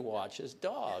letting me watch his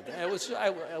dog. And it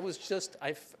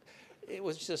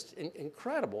was just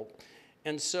incredible.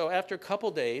 And so after a couple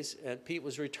days, Pete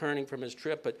was returning from his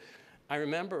trip, but I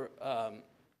remember,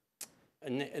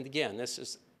 and again, this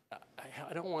is,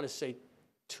 I don't want to say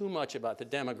too much about the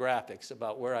demographics,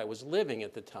 about where I was living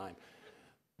at the time,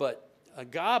 but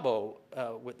Gabo,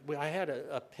 I had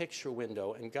a picture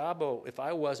window, and Gabo, if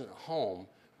I wasn't home,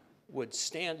 would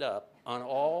stand up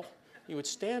he would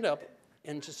stand up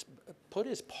and just put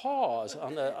his paws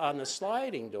on the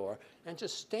sliding door and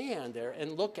just stand there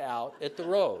and look out at the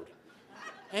road.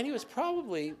 And he was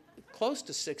probably close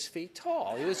to 6 feet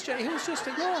tall. He was just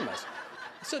enormous.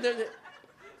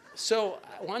 So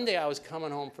one day I was coming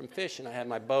home from fishing. I had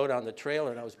my boat on the trailer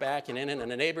and I was backing in,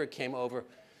 and a neighbor came over.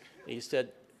 And he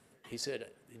said,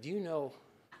 do you know,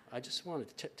 I just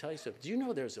wanted to tell you something. Do you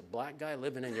know there's a black guy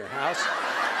living in your house?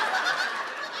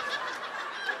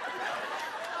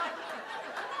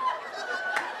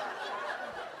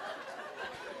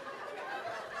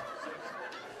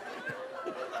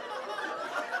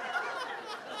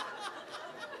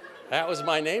 That was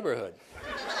my neighborhood.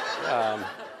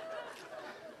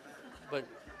 But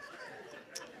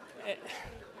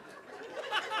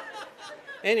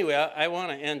anyway, I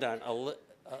want to end on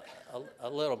a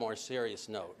little more serious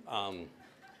note. I'm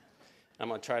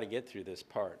going to try to get through this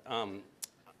part. On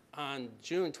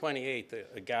June 28th,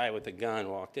 a guy with a gun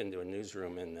walked into a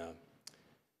newsroom in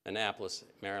Annapolis,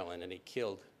 Maryland, and he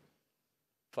killed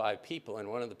 5 people. And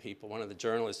one of the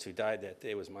journalists who died that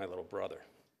day was my little brother.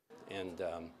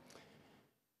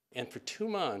 And for 2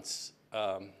 months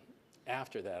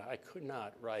after that, I could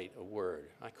not write a word.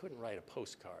 I couldn't write a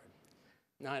postcard,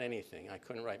 not anything. I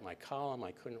couldn't write my column.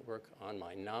 I couldn't work on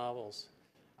my novels.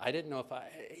 I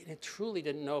truly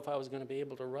didn't know if I was going to be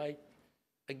able to write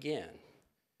again.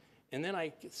 And then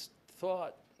I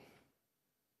thought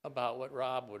about what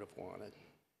Rob would have wanted.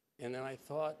 And then I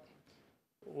thought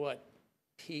what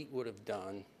Pete would have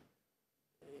done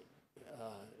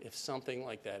if something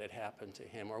like that had happened to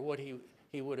him, or what he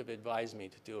would have advised me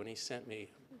to do. And he sent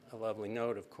me a lovely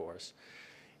note, of course.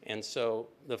 And so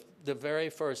the very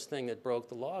first thing that broke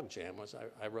the logjam was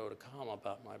I wrote a column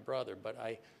about my brother, but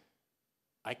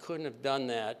I couldn't have done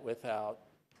that without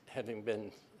having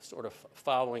been sort of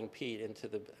following Pete into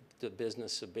the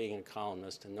business of being a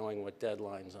columnist and knowing what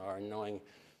deadlines are and knowing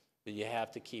that you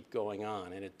have to keep going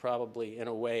on. And it probably, in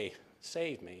a way,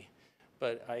 saved me.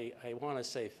 But I want to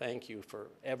say thank you for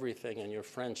everything and your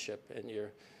friendship and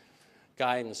your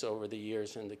guidance over the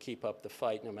years and to keep up the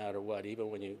fight no matter what, even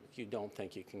when you don't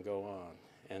think you can go on.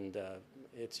 And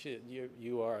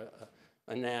you are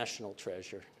a national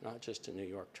treasure, not just a New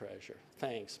York treasure.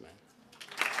 Thanks, man.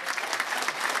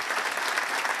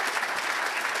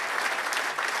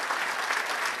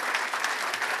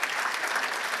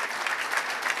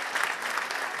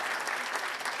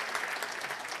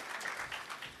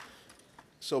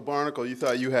 So Barnacle, you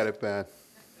thought you had it bad.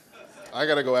 I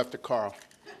got to go after Carl.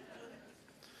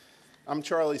 I'm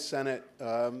Charlie Sennett.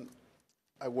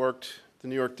 I worked at the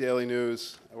New York Daily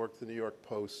News. I worked at the New York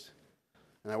Post.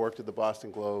 And I worked at the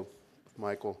Boston Globe with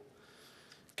Michael,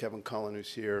 Kevin Cullen,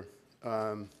 who's here.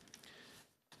 There's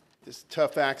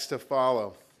tough acts to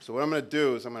follow. So what I'm going to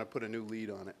do is I'm going to put a new lead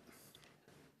on it.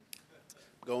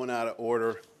 Going out of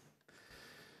order.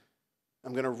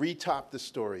 I'm going to retop the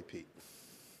story, Pete.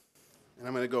 And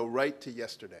I'm going to go right to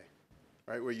yesterday,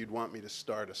 right where you'd want me to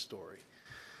start a story.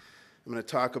 I'm going to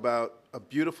talk about a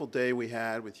beautiful day we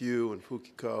had with you and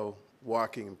Fukiko,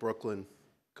 walking in Brooklyn,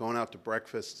 going out to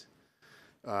breakfast,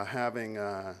 having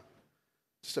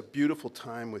just a beautiful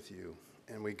time with you.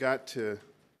 And we got to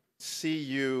see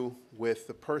you with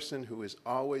the person who is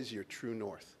always your true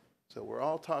north. So we're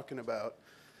all talking about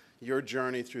your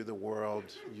journey through the world,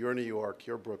 your New York,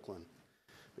 your Brooklyn,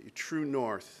 but your true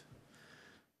north.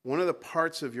 One of the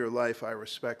parts of your life I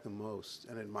respect the most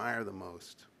and admire the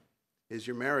most is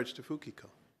your marriage to Fukiko.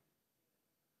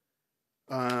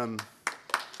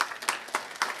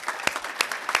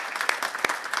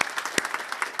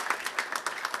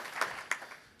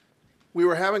 We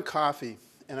were having coffee,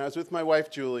 and I was with my wife,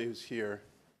 Julie, who's here,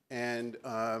 and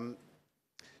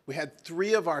we had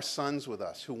 3 of our sons with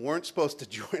us who weren't supposed to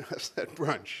join us at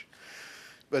brunch.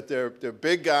 But they're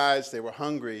big guys, they were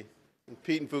hungry. And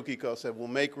Pete and Fukiko said, we'll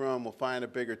make room, we'll find a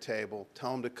bigger table,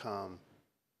 tell them to come.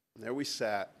 And there we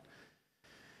sat.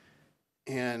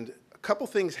 And a couple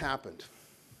things happened.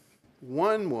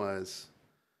 One was,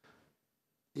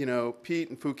 you know, Pete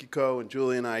and Fukiko and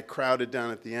Julie and I crowded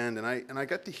down at the end, and I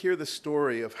got to hear the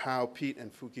story of how Pete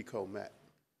and Fukiko met.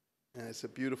 And it's a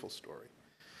beautiful story.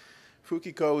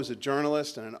 Fukiko is a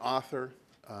journalist and an author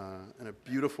and a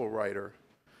beautiful writer,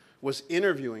 was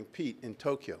interviewing Pete in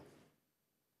Tokyo.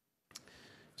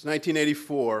 It was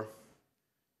 1984.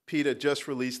 Pete had just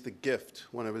released The Gift,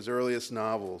 one of his earliest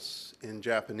novels, in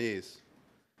Japanese.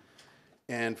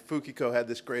 And Fukiko had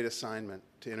this great assignment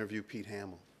to interview Pete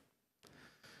Hamill.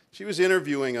 She was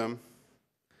interviewing him,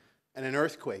 and an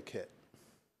earthquake hit.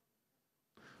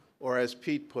 Or as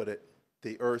Pete put it,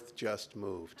 the earth just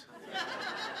moved.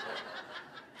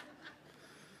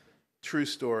 True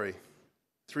story.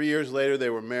 3 years later, they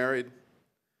were married,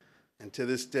 and to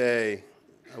this day,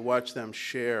 I watch them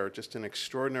share just an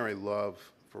extraordinary love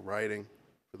for writing,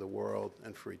 for the world,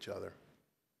 and for each other.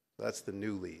 So that's the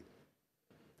new lead.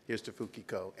 Here's to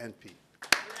Fukiko and Pete.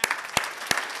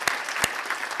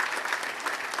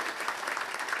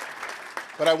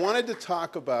 But I wanted to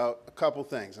talk about a couple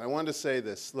things. I wanted to say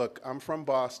this. Look, I'm from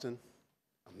Boston.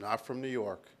 I'm not from New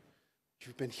York.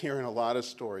 You've been hearing a lot of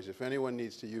stories. If anyone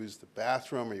needs to use the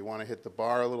bathroom or you want to hit the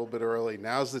bar a little bit early,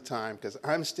 now's the time, because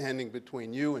I'm standing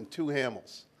between you and 2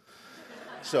 Hamills.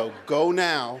 So go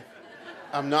now.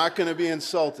 I'm not going to be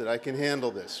insulted. I can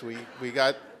handle this. We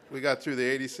got through the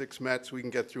 86 Mets. We can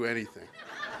get through anything.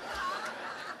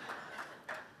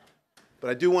 But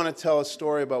I do want to tell a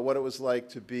story about what it was like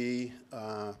to be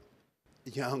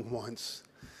young once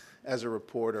as a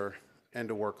reporter and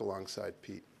to work alongside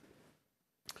Pete.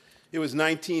 It was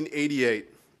 1988,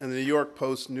 and the New York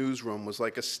Post newsroom was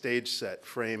like a stage set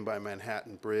framed by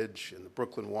Manhattan Bridge and the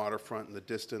Brooklyn waterfront in the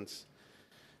distance.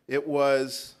 It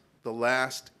was the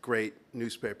last great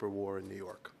newspaper war in New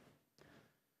York.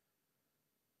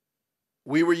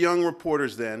 We were young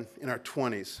reporters then, in our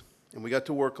 20s, and we got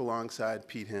to work alongside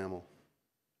Pete Hamill.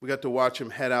 We got to watch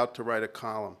him head out to write a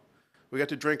column. We got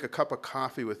to drink a cup of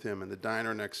coffee with him in the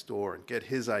diner next door and get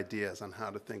his ideas on how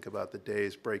to think about the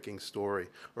day's breaking story,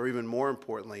 or even more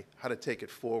importantly, how to take it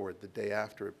forward the day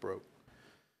after it broke.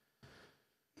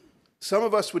 Some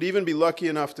of us would even be lucky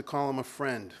enough to call him a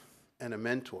friend and a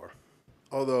mentor,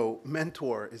 although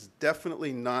mentor is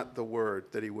definitely not the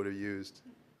word that he would have used.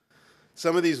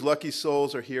 Some of these lucky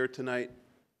souls are here tonight,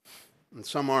 and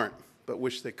some aren't, but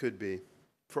wish they could be.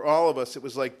 For all of us, it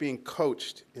was like being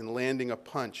coached in landing a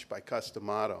punch by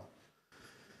Customato.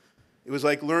 It was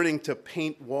like learning to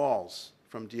paint walls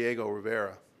from Diego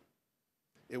Rivera.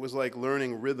 It was like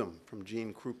learning rhythm from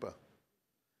Gene Krupa.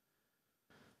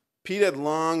 Pete had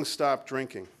long stopped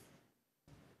drinking.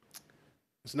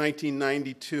 It was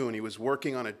 1992, and he was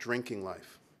working on a drinking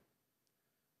life.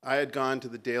 I had gone to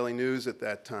the Daily News at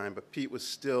that time, but Pete was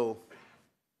still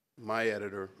my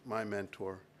editor, my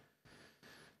mentor.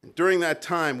 And during that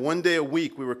time, one day a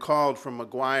week, we were called from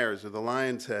McGuire's or the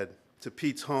Lion's Head to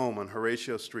Pete's home on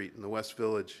Horatio Street in the West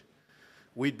Village.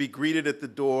 We'd be greeted at the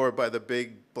door by the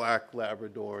big black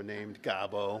Labrador named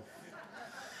Gabo.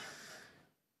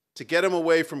 To get him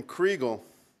away from Kriegel,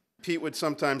 Pete would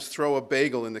sometimes throw a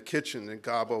bagel in the kitchen and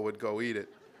Gabo would go eat it.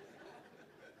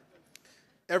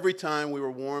 Every time we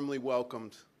were warmly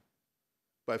welcomed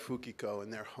by Fukiko in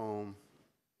their home,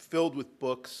 filled with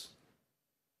books,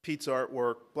 Pete's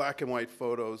artwork, black and white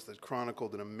photos that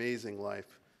chronicled an amazing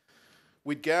life.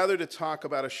 We'd gather to talk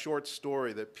about a short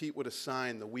story that Pete would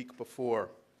assign the week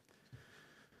before.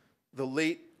 The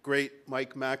late, great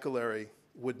Mike McAlery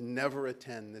would never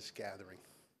attend this gathering.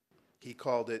 He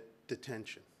called it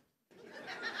detention.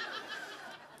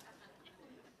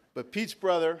 But Pete's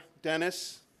brother,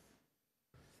 Dennis,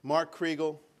 Mark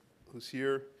Kriegel, who's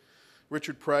here,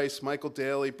 Richard Price, Michael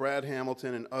Daly, Brad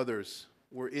Hamilton, and others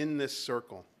were in this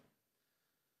circle.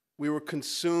 We were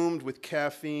consumed with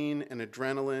caffeine and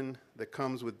adrenaline that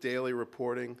comes with daily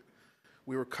reporting.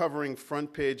 We were covering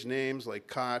front-page names like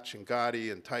Koch and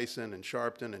Gotti and Tyson and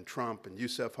Sharpton and Trump and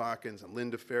Yusef Hawkins and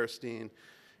Linda Fairstein.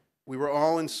 We were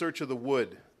all in search of the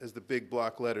wood, as the big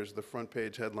block letters of the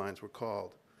front-page headlines were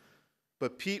called.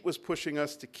 But Pete was pushing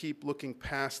us to keep looking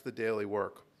past the daily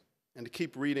work and to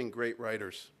keep reading great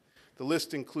writers. The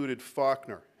list included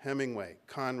Faulkner, Hemingway,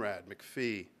 Conrad,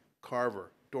 McPhee,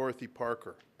 Carver, Dorothy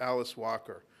Parker, Alice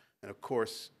Walker, and of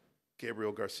course,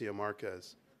 Gabriel Garcia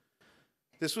Marquez.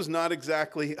 This was not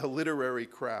exactly a literary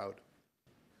crowd,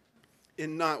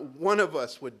 and not one of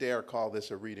us would dare call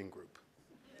this a reading group.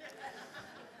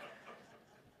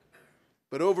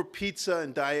 But over pizza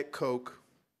and Diet Coke,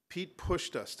 Pete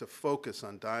pushed us to focus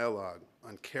on dialogue,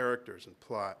 on characters and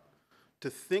plot, to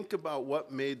think about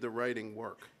what made the writing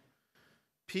work.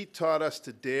 Pete taught us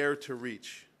to dare to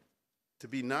reach, to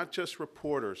be not just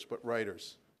reporters, but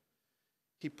writers.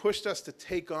 He pushed us to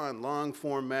take on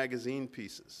long-form magazine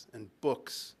pieces and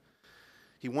books.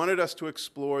 He wanted us to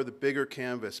explore the bigger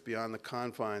canvas beyond the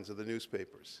confines of the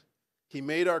newspapers. He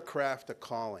made our craft a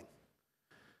calling.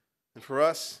 And for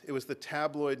us, it was the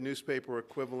tabloid newspaper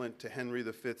equivalent to Henry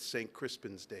V's St.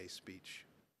 Crispin's Day speech.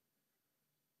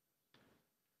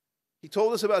 He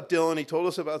told us about Dylan, he told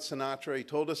us about Sinatra, he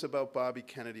told us about Bobby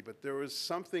Kennedy, but there was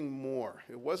something more.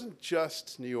 It wasn't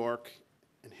just New York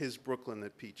and his Brooklyn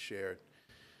that Pete shared.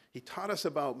 He taught us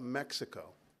about Mexico.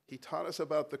 He taught us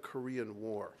about the Korean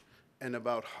War and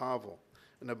about Havel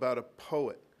and about a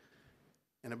poet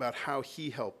and about how he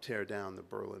helped tear down the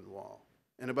Berlin Wall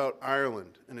and about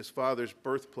Ireland and his father's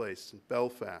birthplace in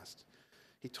Belfast.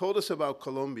 He told us about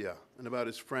Colombia and about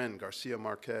his friend Garcia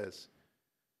Marquez.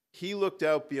 He looked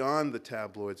out beyond the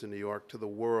tabloids in New York to the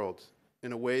world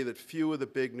in a way that few of the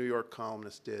big New York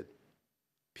columnists did.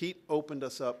 Pete opened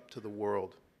us up to the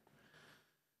world.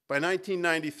 By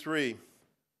 1993,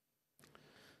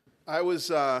 I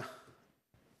was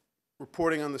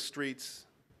reporting on the streets.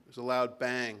 There was a loud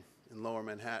bang in Lower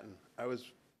Manhattan. I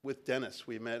was with Dennis.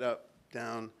 We met up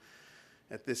down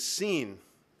at this scene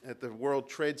at the World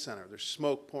Trade Center. There's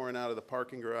smoke pouring out of the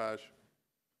parking garage.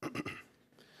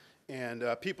 And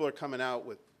people are coming out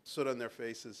with soot on their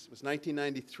faces. It was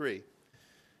 1993,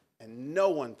 and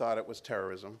no one thought it was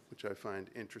terrorism, which I find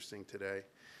interesting today.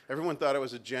 Everyone thought it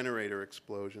was a generator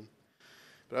explosion.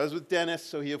 But I was with Dennis,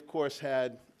 so he, of course,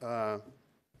 had a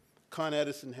Con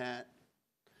Edison hat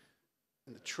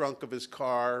in the trunk of his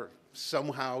car.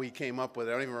 Somehow he came up with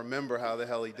it. I don't even remember how the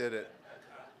hell he did it.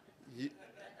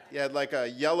 He had like a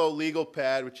yellow legal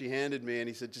pad, which he handed me, and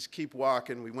he said, just keep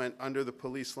walking. We went under the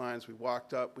police lines. We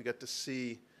walked up. We got to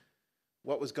see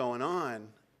what was going on,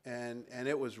 and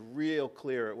it was real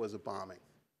clear it was a bombing.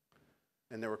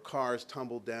 And there were cars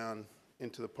tumbled down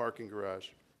into the parking garage.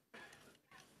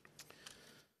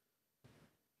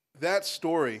 That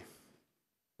story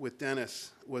with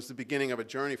Dennis was the beginning of a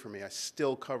journey for me. I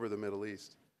still cover the Middle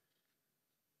East.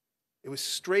 It was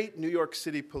straight New York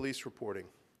City police reporting.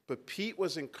 But Pete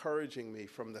was encouraging me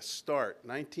from the start,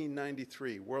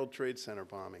 1993, World Trade Center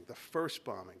bombing, the first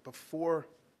bombing, before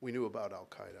we knew about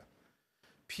Al-Qaeda.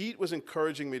 Pete was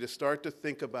encouraging me to start to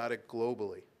think about it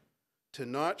globally, to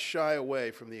not shy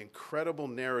away from the incredible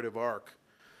narrative arc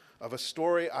of a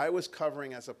story I was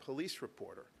covering as a police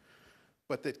reporter,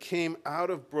 but that came out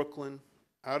of Brooklyn,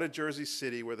 out of Jersey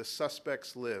City, where the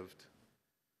suspects lived,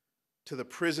 to the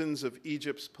prisons of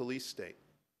Egypt's police state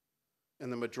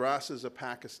and the madrasas of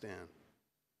Pakistan.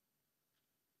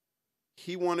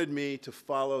 He wanted me to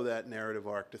follow that narrative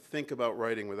arc, to think about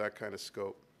writing with that kind of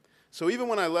scope. So even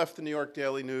when I left the New York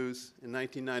Daily News in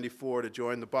 1994 to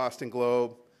join the Boston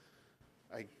Globe,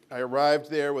 I arrived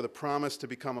there with a promise to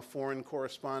become a foreign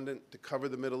correspondent to cover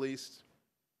the Middle East.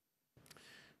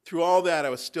 Through all that, I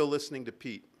was still listening to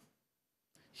Pete.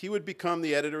 He would become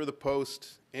the editor of the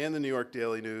Post and the New York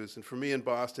Daily News, and for me in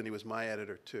Boston, he was my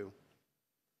editor too.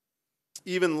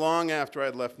 Even long after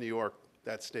I'd left New York,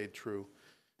 that stayed true.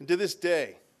 And to this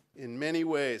day, in many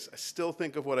ways, I still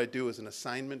think of what I do as an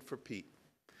assignment for Pete.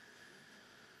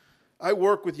 I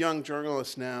work with young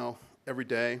journalists now every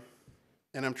day,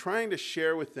 and I'm trying to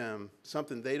share with them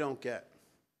something they don't get.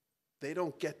 They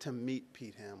don't get to meet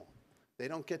Pete Hamill. They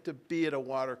don't get to be at a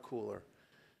water cooler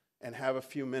and have a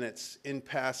few minutes in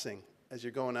passing as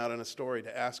you're going out on a story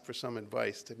to ask for some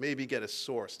advice, to maybe get a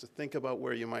source, to think about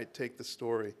where you might take the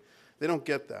story. They don't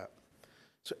get that.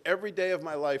 So every day of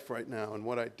my life right now and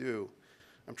what I do,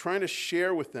 I'm trying to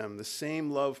share with them the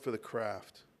same love for the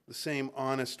craft, the same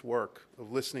honest work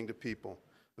of listening to people,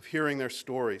 of hearing their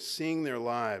stories, seeing their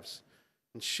lives,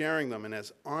 and sharing them in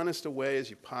as honest a way as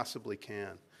you possibly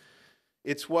can.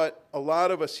 It's what a lot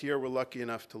of us here were lucky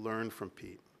enough to learn from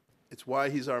Pete. It's why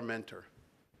he's our mentor,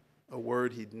 a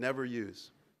word he'd never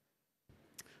use.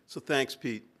 So thanks,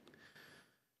 Pete.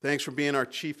 Thanks for being our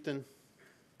chieftain,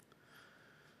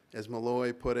 as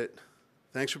Malloy put it.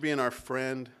 Thanks for being our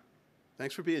friend.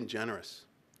 Thanks for being generous.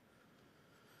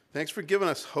 Thanks for giving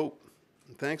us hope.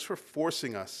 And thanks for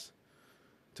forcing us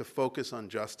to focus on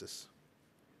justice.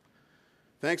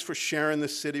 Thanks for sharing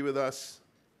this city with us.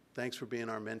 Thanks for being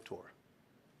our mentor.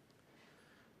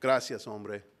 Gracias,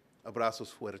 hombre.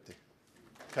 Abrazos fuerte.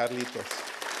 Carlitos.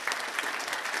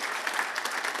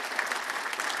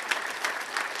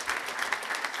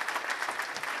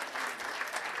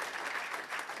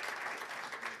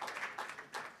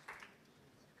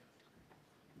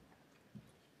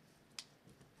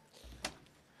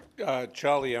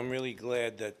 Charlie, I'm really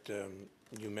glad that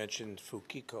you mentioned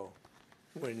Fukiko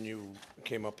when you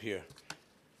came up here.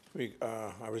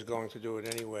 I was going to do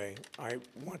it anyway. I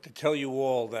want to tell you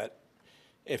all that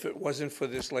if it wasn't for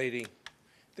this lady,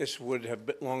 this would have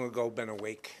long ago been a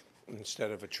wake instead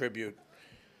of a tribute.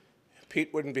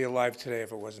 Pete wouldn't be alive today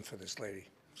if it wasn't for this lady.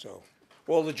 So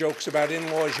all the jokes about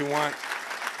in-laws you want,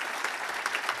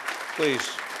 please.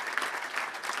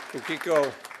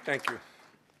 Fukiko, thank you.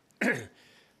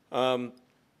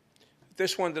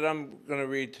 This one that I'm going to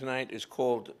read tonight is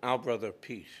called Our Brother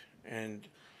Pete, and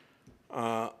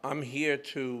I'm here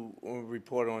to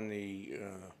report on the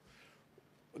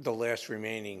last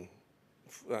remaining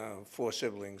 4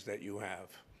 siblings that you have.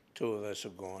 2 of us are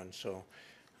gone, so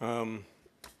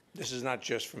this is not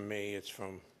just from me. It's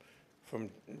from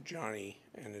Johnny,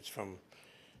 and it's from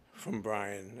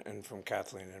Brian, and from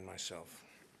Kathleen and myself.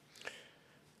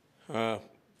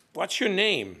 What's your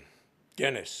name?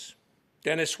 Dennis.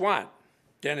 Dennis what?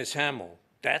 Dennis Hamill.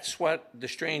 That's what the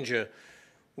stranger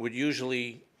would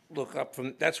usually look up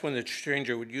from. That's when the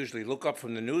stranger would usually look up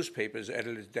from the newspaper's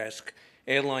editor's desk,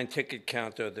 airline ticket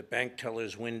counter, the bank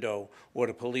teller's window, or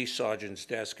the police sergeant's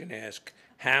desk and ask,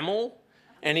 Hamill?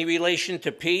 Any relation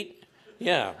to Pete?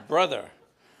 Yeah, brother.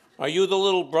 Are you the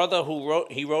little brother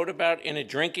he wrote about in A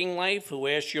Drinking Life, who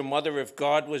asked your mother if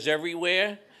God was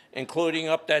everywhere, including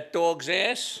up that dog's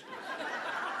ass?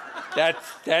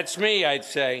 That's me, I'd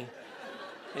say.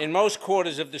 In most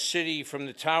quarters of the city, from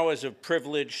the towers of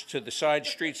privilege to the side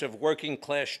streets of working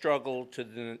class struggle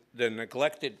to the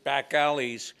neglected back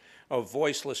alleys of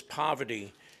voiceless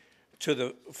poverty to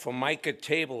the formica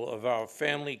table of our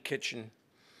family kitchen,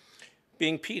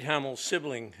 being Pete Hamill's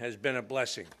sibling has been a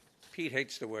blessing. Pete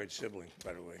hates the word sibling,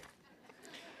 by the way.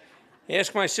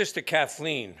 Ask my sister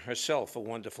Kathleen, herself a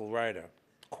wonderful writer.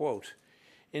 Quote,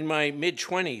 in my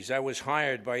mid-20s, I was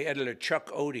hired by editor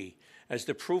Chuck Odie as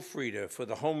the proofreader for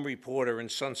the home reporter and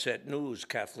Sunset News,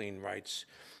 Kathleen writes,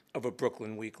 of a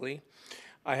Brooklyn weekly.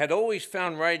 I had always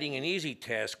found writing an easy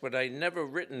task, but I'd never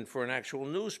written for an actual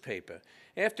newspaper.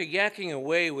 After yakking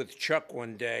away with Chuck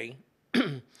one day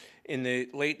in the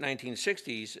late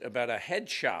 1960s about a head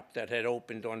shop that had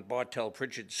opened on Bartell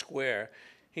Pritchard Square,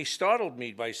 he startled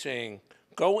me by saying,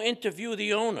 go interview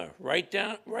the owner, write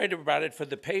about it for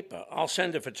the paper. I'll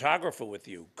send a photographer with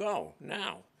you. Go,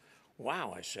 now.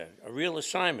 Wow, I said, a real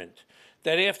assignment.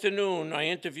 That afternoon, I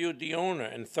interviewed the owner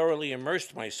and thoroughly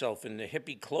immersed myself in the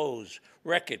hippie clothes,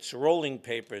 records, rolling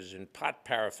papers, and pot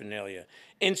paraphernalia,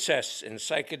 incest and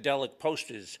psychedelic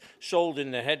posters sold in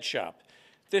the head shop.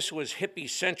 This was hippie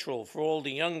central for all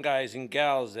the young guys and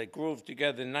gals that grooved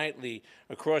together nightly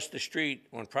across the street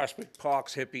on Prospect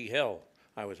Park's Hippie Hill.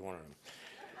 I was one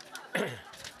of them.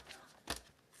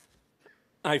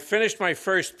 I finished my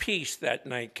first piece that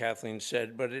night, Kathleen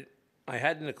said, but I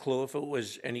hadn't a clue if it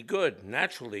was any good.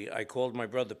 Naturally, I called my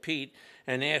brother Pete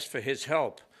and asked for his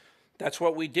help. That's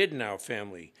what we did in our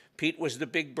family. Pete was the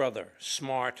big brother,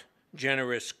 smart,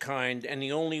 generous, kind, and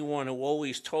the only one who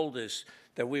always told us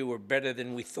that we were better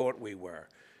than we thought we were.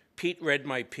 Pete read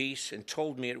my piece and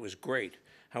told me it was great.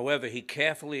 However, he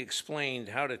carefully explained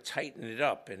how to tighten it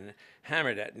up and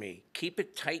hammered at me. Keep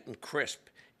it tight and crisp.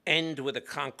 End with a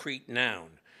concrete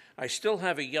noun. I still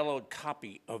have a yellowed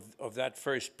copy of that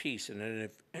first piece, and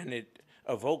it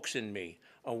evokes in me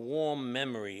a warm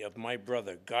memory of my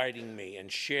brother guiding me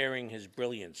and sharing his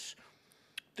brilliance.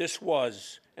 This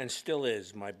was, and still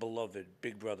is, my beloved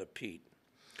big brother Pete.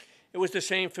 It was the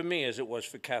same for me as it was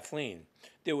for Kathleen.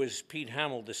 There was Pete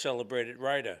Hamill, the celebrated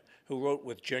writer, who wrote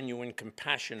with genuine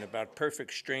compassion about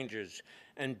perfect strangers,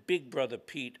 and big brother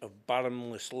Pete of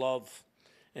bottomless love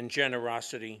and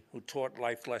generosity, who taught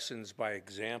life lessons by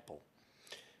example.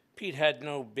 Pete had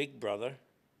no big brother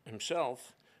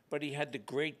himself, but he had the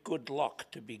great good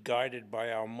luck to be guided by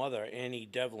our mother, Annie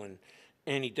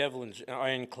Devlin's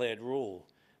ironclad rule.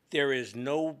 There is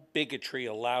no bigotry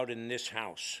allowed in this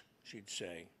house, she'd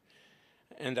say.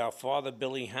 And our father,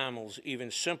 Billy Hamill's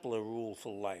even simpler rule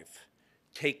for life: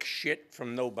 take shit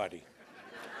from nobody.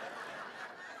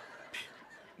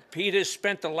 Pete has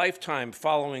spent a lifetime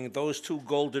following those two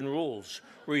golden rules,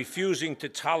 refusing to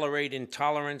tolerate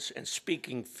intolerance and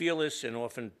speaking fearless and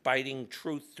often biting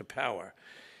truth to power.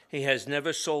 He has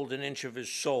never sold an inch of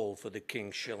his soul for the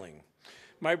king's shilling.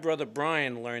 My brother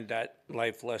Brian learned that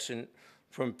life lesson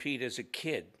from Pete as a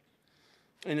kid.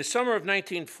 In the summer of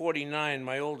 1949,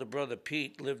 my older brother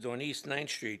Pete lived on East 9th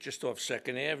Street, just off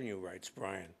 2nd Avenue, writes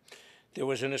Brian. There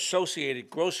was an associated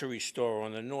grocery store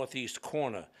on the northeast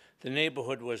corner. The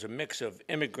neighborhood was a mix of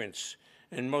immigrants,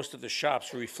 and most of the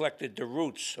shops reflected the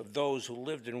roots of those who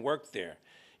lived and worked there.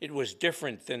 It was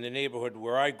different than the neighborhood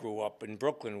where I grew up in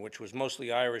Brooklyn, which was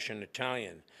mostly Irish and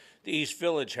Italian. The East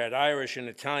Village had Irish and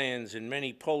Italians and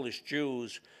many Polish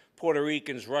Jews, Puerto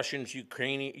Ricans, Russians,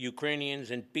 Ukrainians,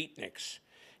 and beatniks.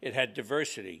 It had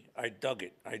diversity. I dug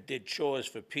it. I did chores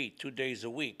for Pete 2 days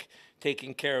a week,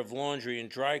 taking care of laundry and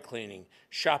dry cleaning,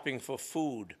 shopping for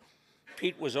food.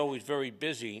 Pete was always very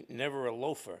busy, never a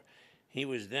loafer. He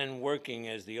was then working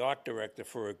as the art director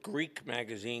for a Greek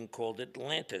magazine called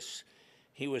Atlantis.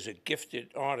 He was a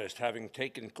gifted artist, having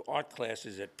taken art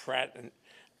classes at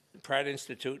Pratt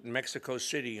Institute in Mexico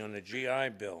City on the GI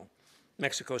Bill.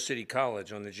 Mexico City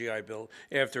College on the GI Bill,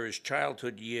 after his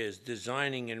childhood years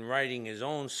designing and writing his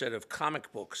own set of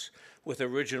comic books with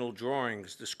original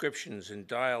drawings, descriptions, and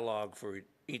dialogue for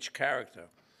each character.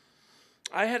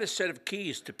 I had a set of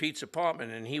keys to Pete's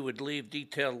apartment, and he would leave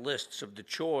detailed lists of the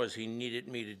chores he needed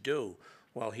me to do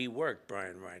while he worked,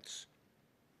 Brian writes.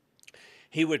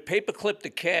 He would paperclip the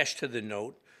cash to the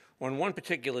note. On one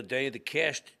particular day, the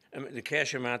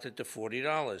cash amounted to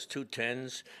 $40, 2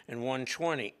 10s and 1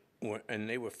 20. And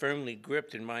they were firmly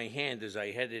gripped in my hand as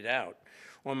I headed out.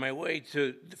 On my way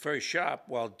to the first shop,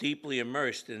 while deeply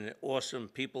immersed in the awesome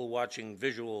people-watching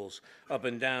visuals up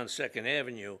and down 2nd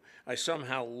Avenue, I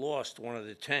somehow lost one of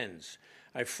the 10s.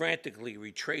 I frantically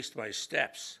retraced my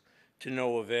steps, to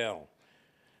no avail.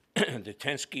 The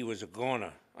Tensky was a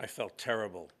goner. I felt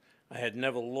terrible. I had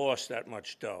never lost that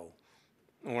much dough.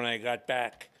 When I got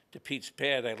back to Pete's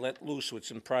pad, I let loose with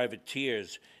some private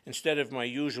tears. Instead of my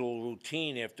usual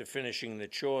routine after finishing the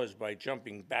chores by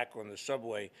jumping back on the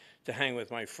subway to hang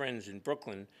with my friends in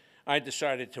Brooklyn, I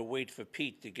decided to wait for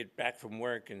Pete to get back from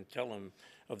work and tell him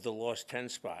of the lost 10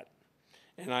 spot.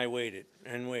 And I waited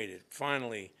and waited.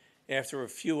 Finally, after a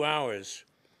few hours,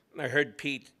 I heard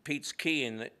Pete's key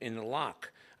in the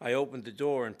lock. I opened the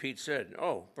door and Pete said,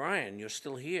 "Oh, Brian, you're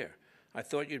still here. I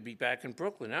thought you'd be back in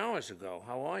Brooklyn hours ago.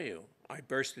 How are you?" I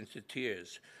burst into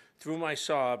tears. Through my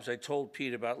sobs, I told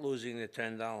Pete about losing the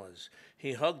 $10.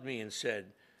 He hugged me and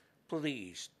said,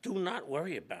 "Please, do not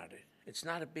worry about it. It's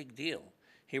not a big deal."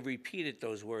 He repeated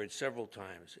those words several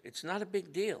times. "It's not a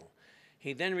big deal."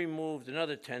 He then removed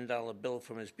another $10 bill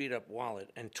from his beat-up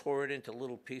wallet and tore it into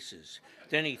little pieces.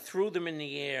 Then he threw them in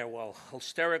the air while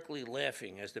hysterically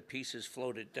laughing as the pieces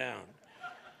floated down.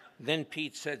 Then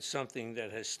Pete said something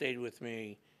that has stayed with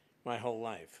me my whole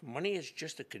life. Money is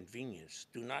just a convenience.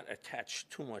 Do not attach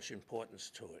too much importance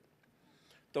to it.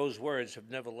 Those words have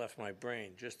never left my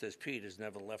brain, just as Pete has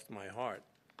never left my heart.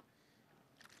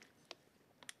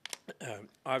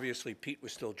 Obviously, Pete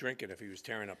was still drinking if he was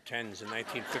tearing up tens in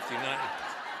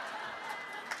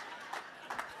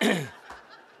 1959.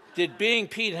 Did being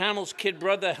Pete Hamill's kid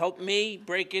brother help me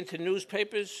break into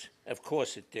newspapers? Of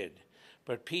course it did.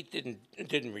 But Pete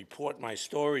didn't report my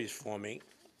stories for me.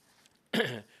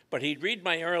 But he'd read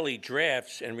my early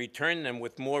drafts and return them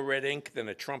with more red ink than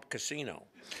a Trump casino.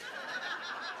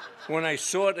 When I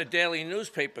sought a daily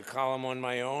newspaper column on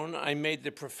my own, I made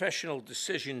the professional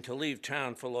decision to leave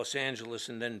town for Los Angeles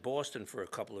and then Boston for a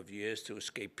couple of years to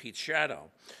escape Pete's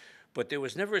shadow. But there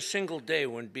was never a single day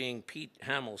when being Pete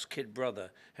Hamill's kid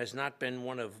brother has not been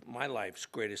one of my life's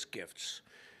greatest gifts.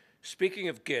 Speaking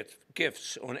of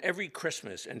gifts, on every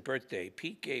Christmas and birthday,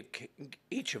 Pete gave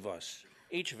each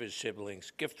of his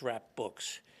siblings, gift-wrapped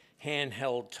books,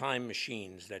 handheld time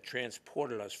machines that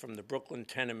transported us from the Brooklyn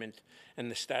tenement and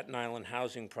the Staten Island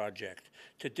housing project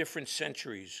to different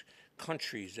centuries,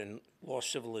 countries, and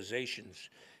lost civilizations.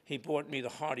 He bought me the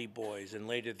Hardy Boys and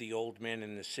later the Old Man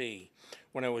in the Sea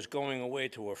when I was going away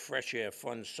to a fresh air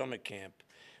fun summer camp.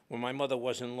 When my mother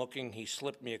wasn't looking, he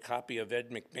slipped me a copy of Ed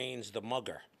McBain's The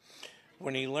Mugger.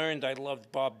 When he learned I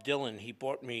loved Bob Dylan, he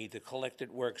bought me the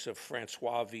collected works of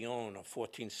Francois Villon, a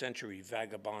 14th century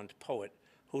vagabond poet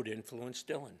who'd influenced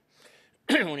Dylan.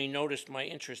 When he noticed my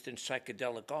interest in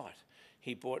psychedelic art,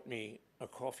 he bought me a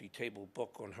coffee table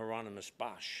book on Hieronymus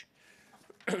Bosch,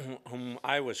 whom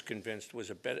I was convinced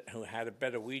who had a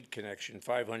better weed connection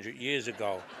 500 years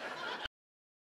ago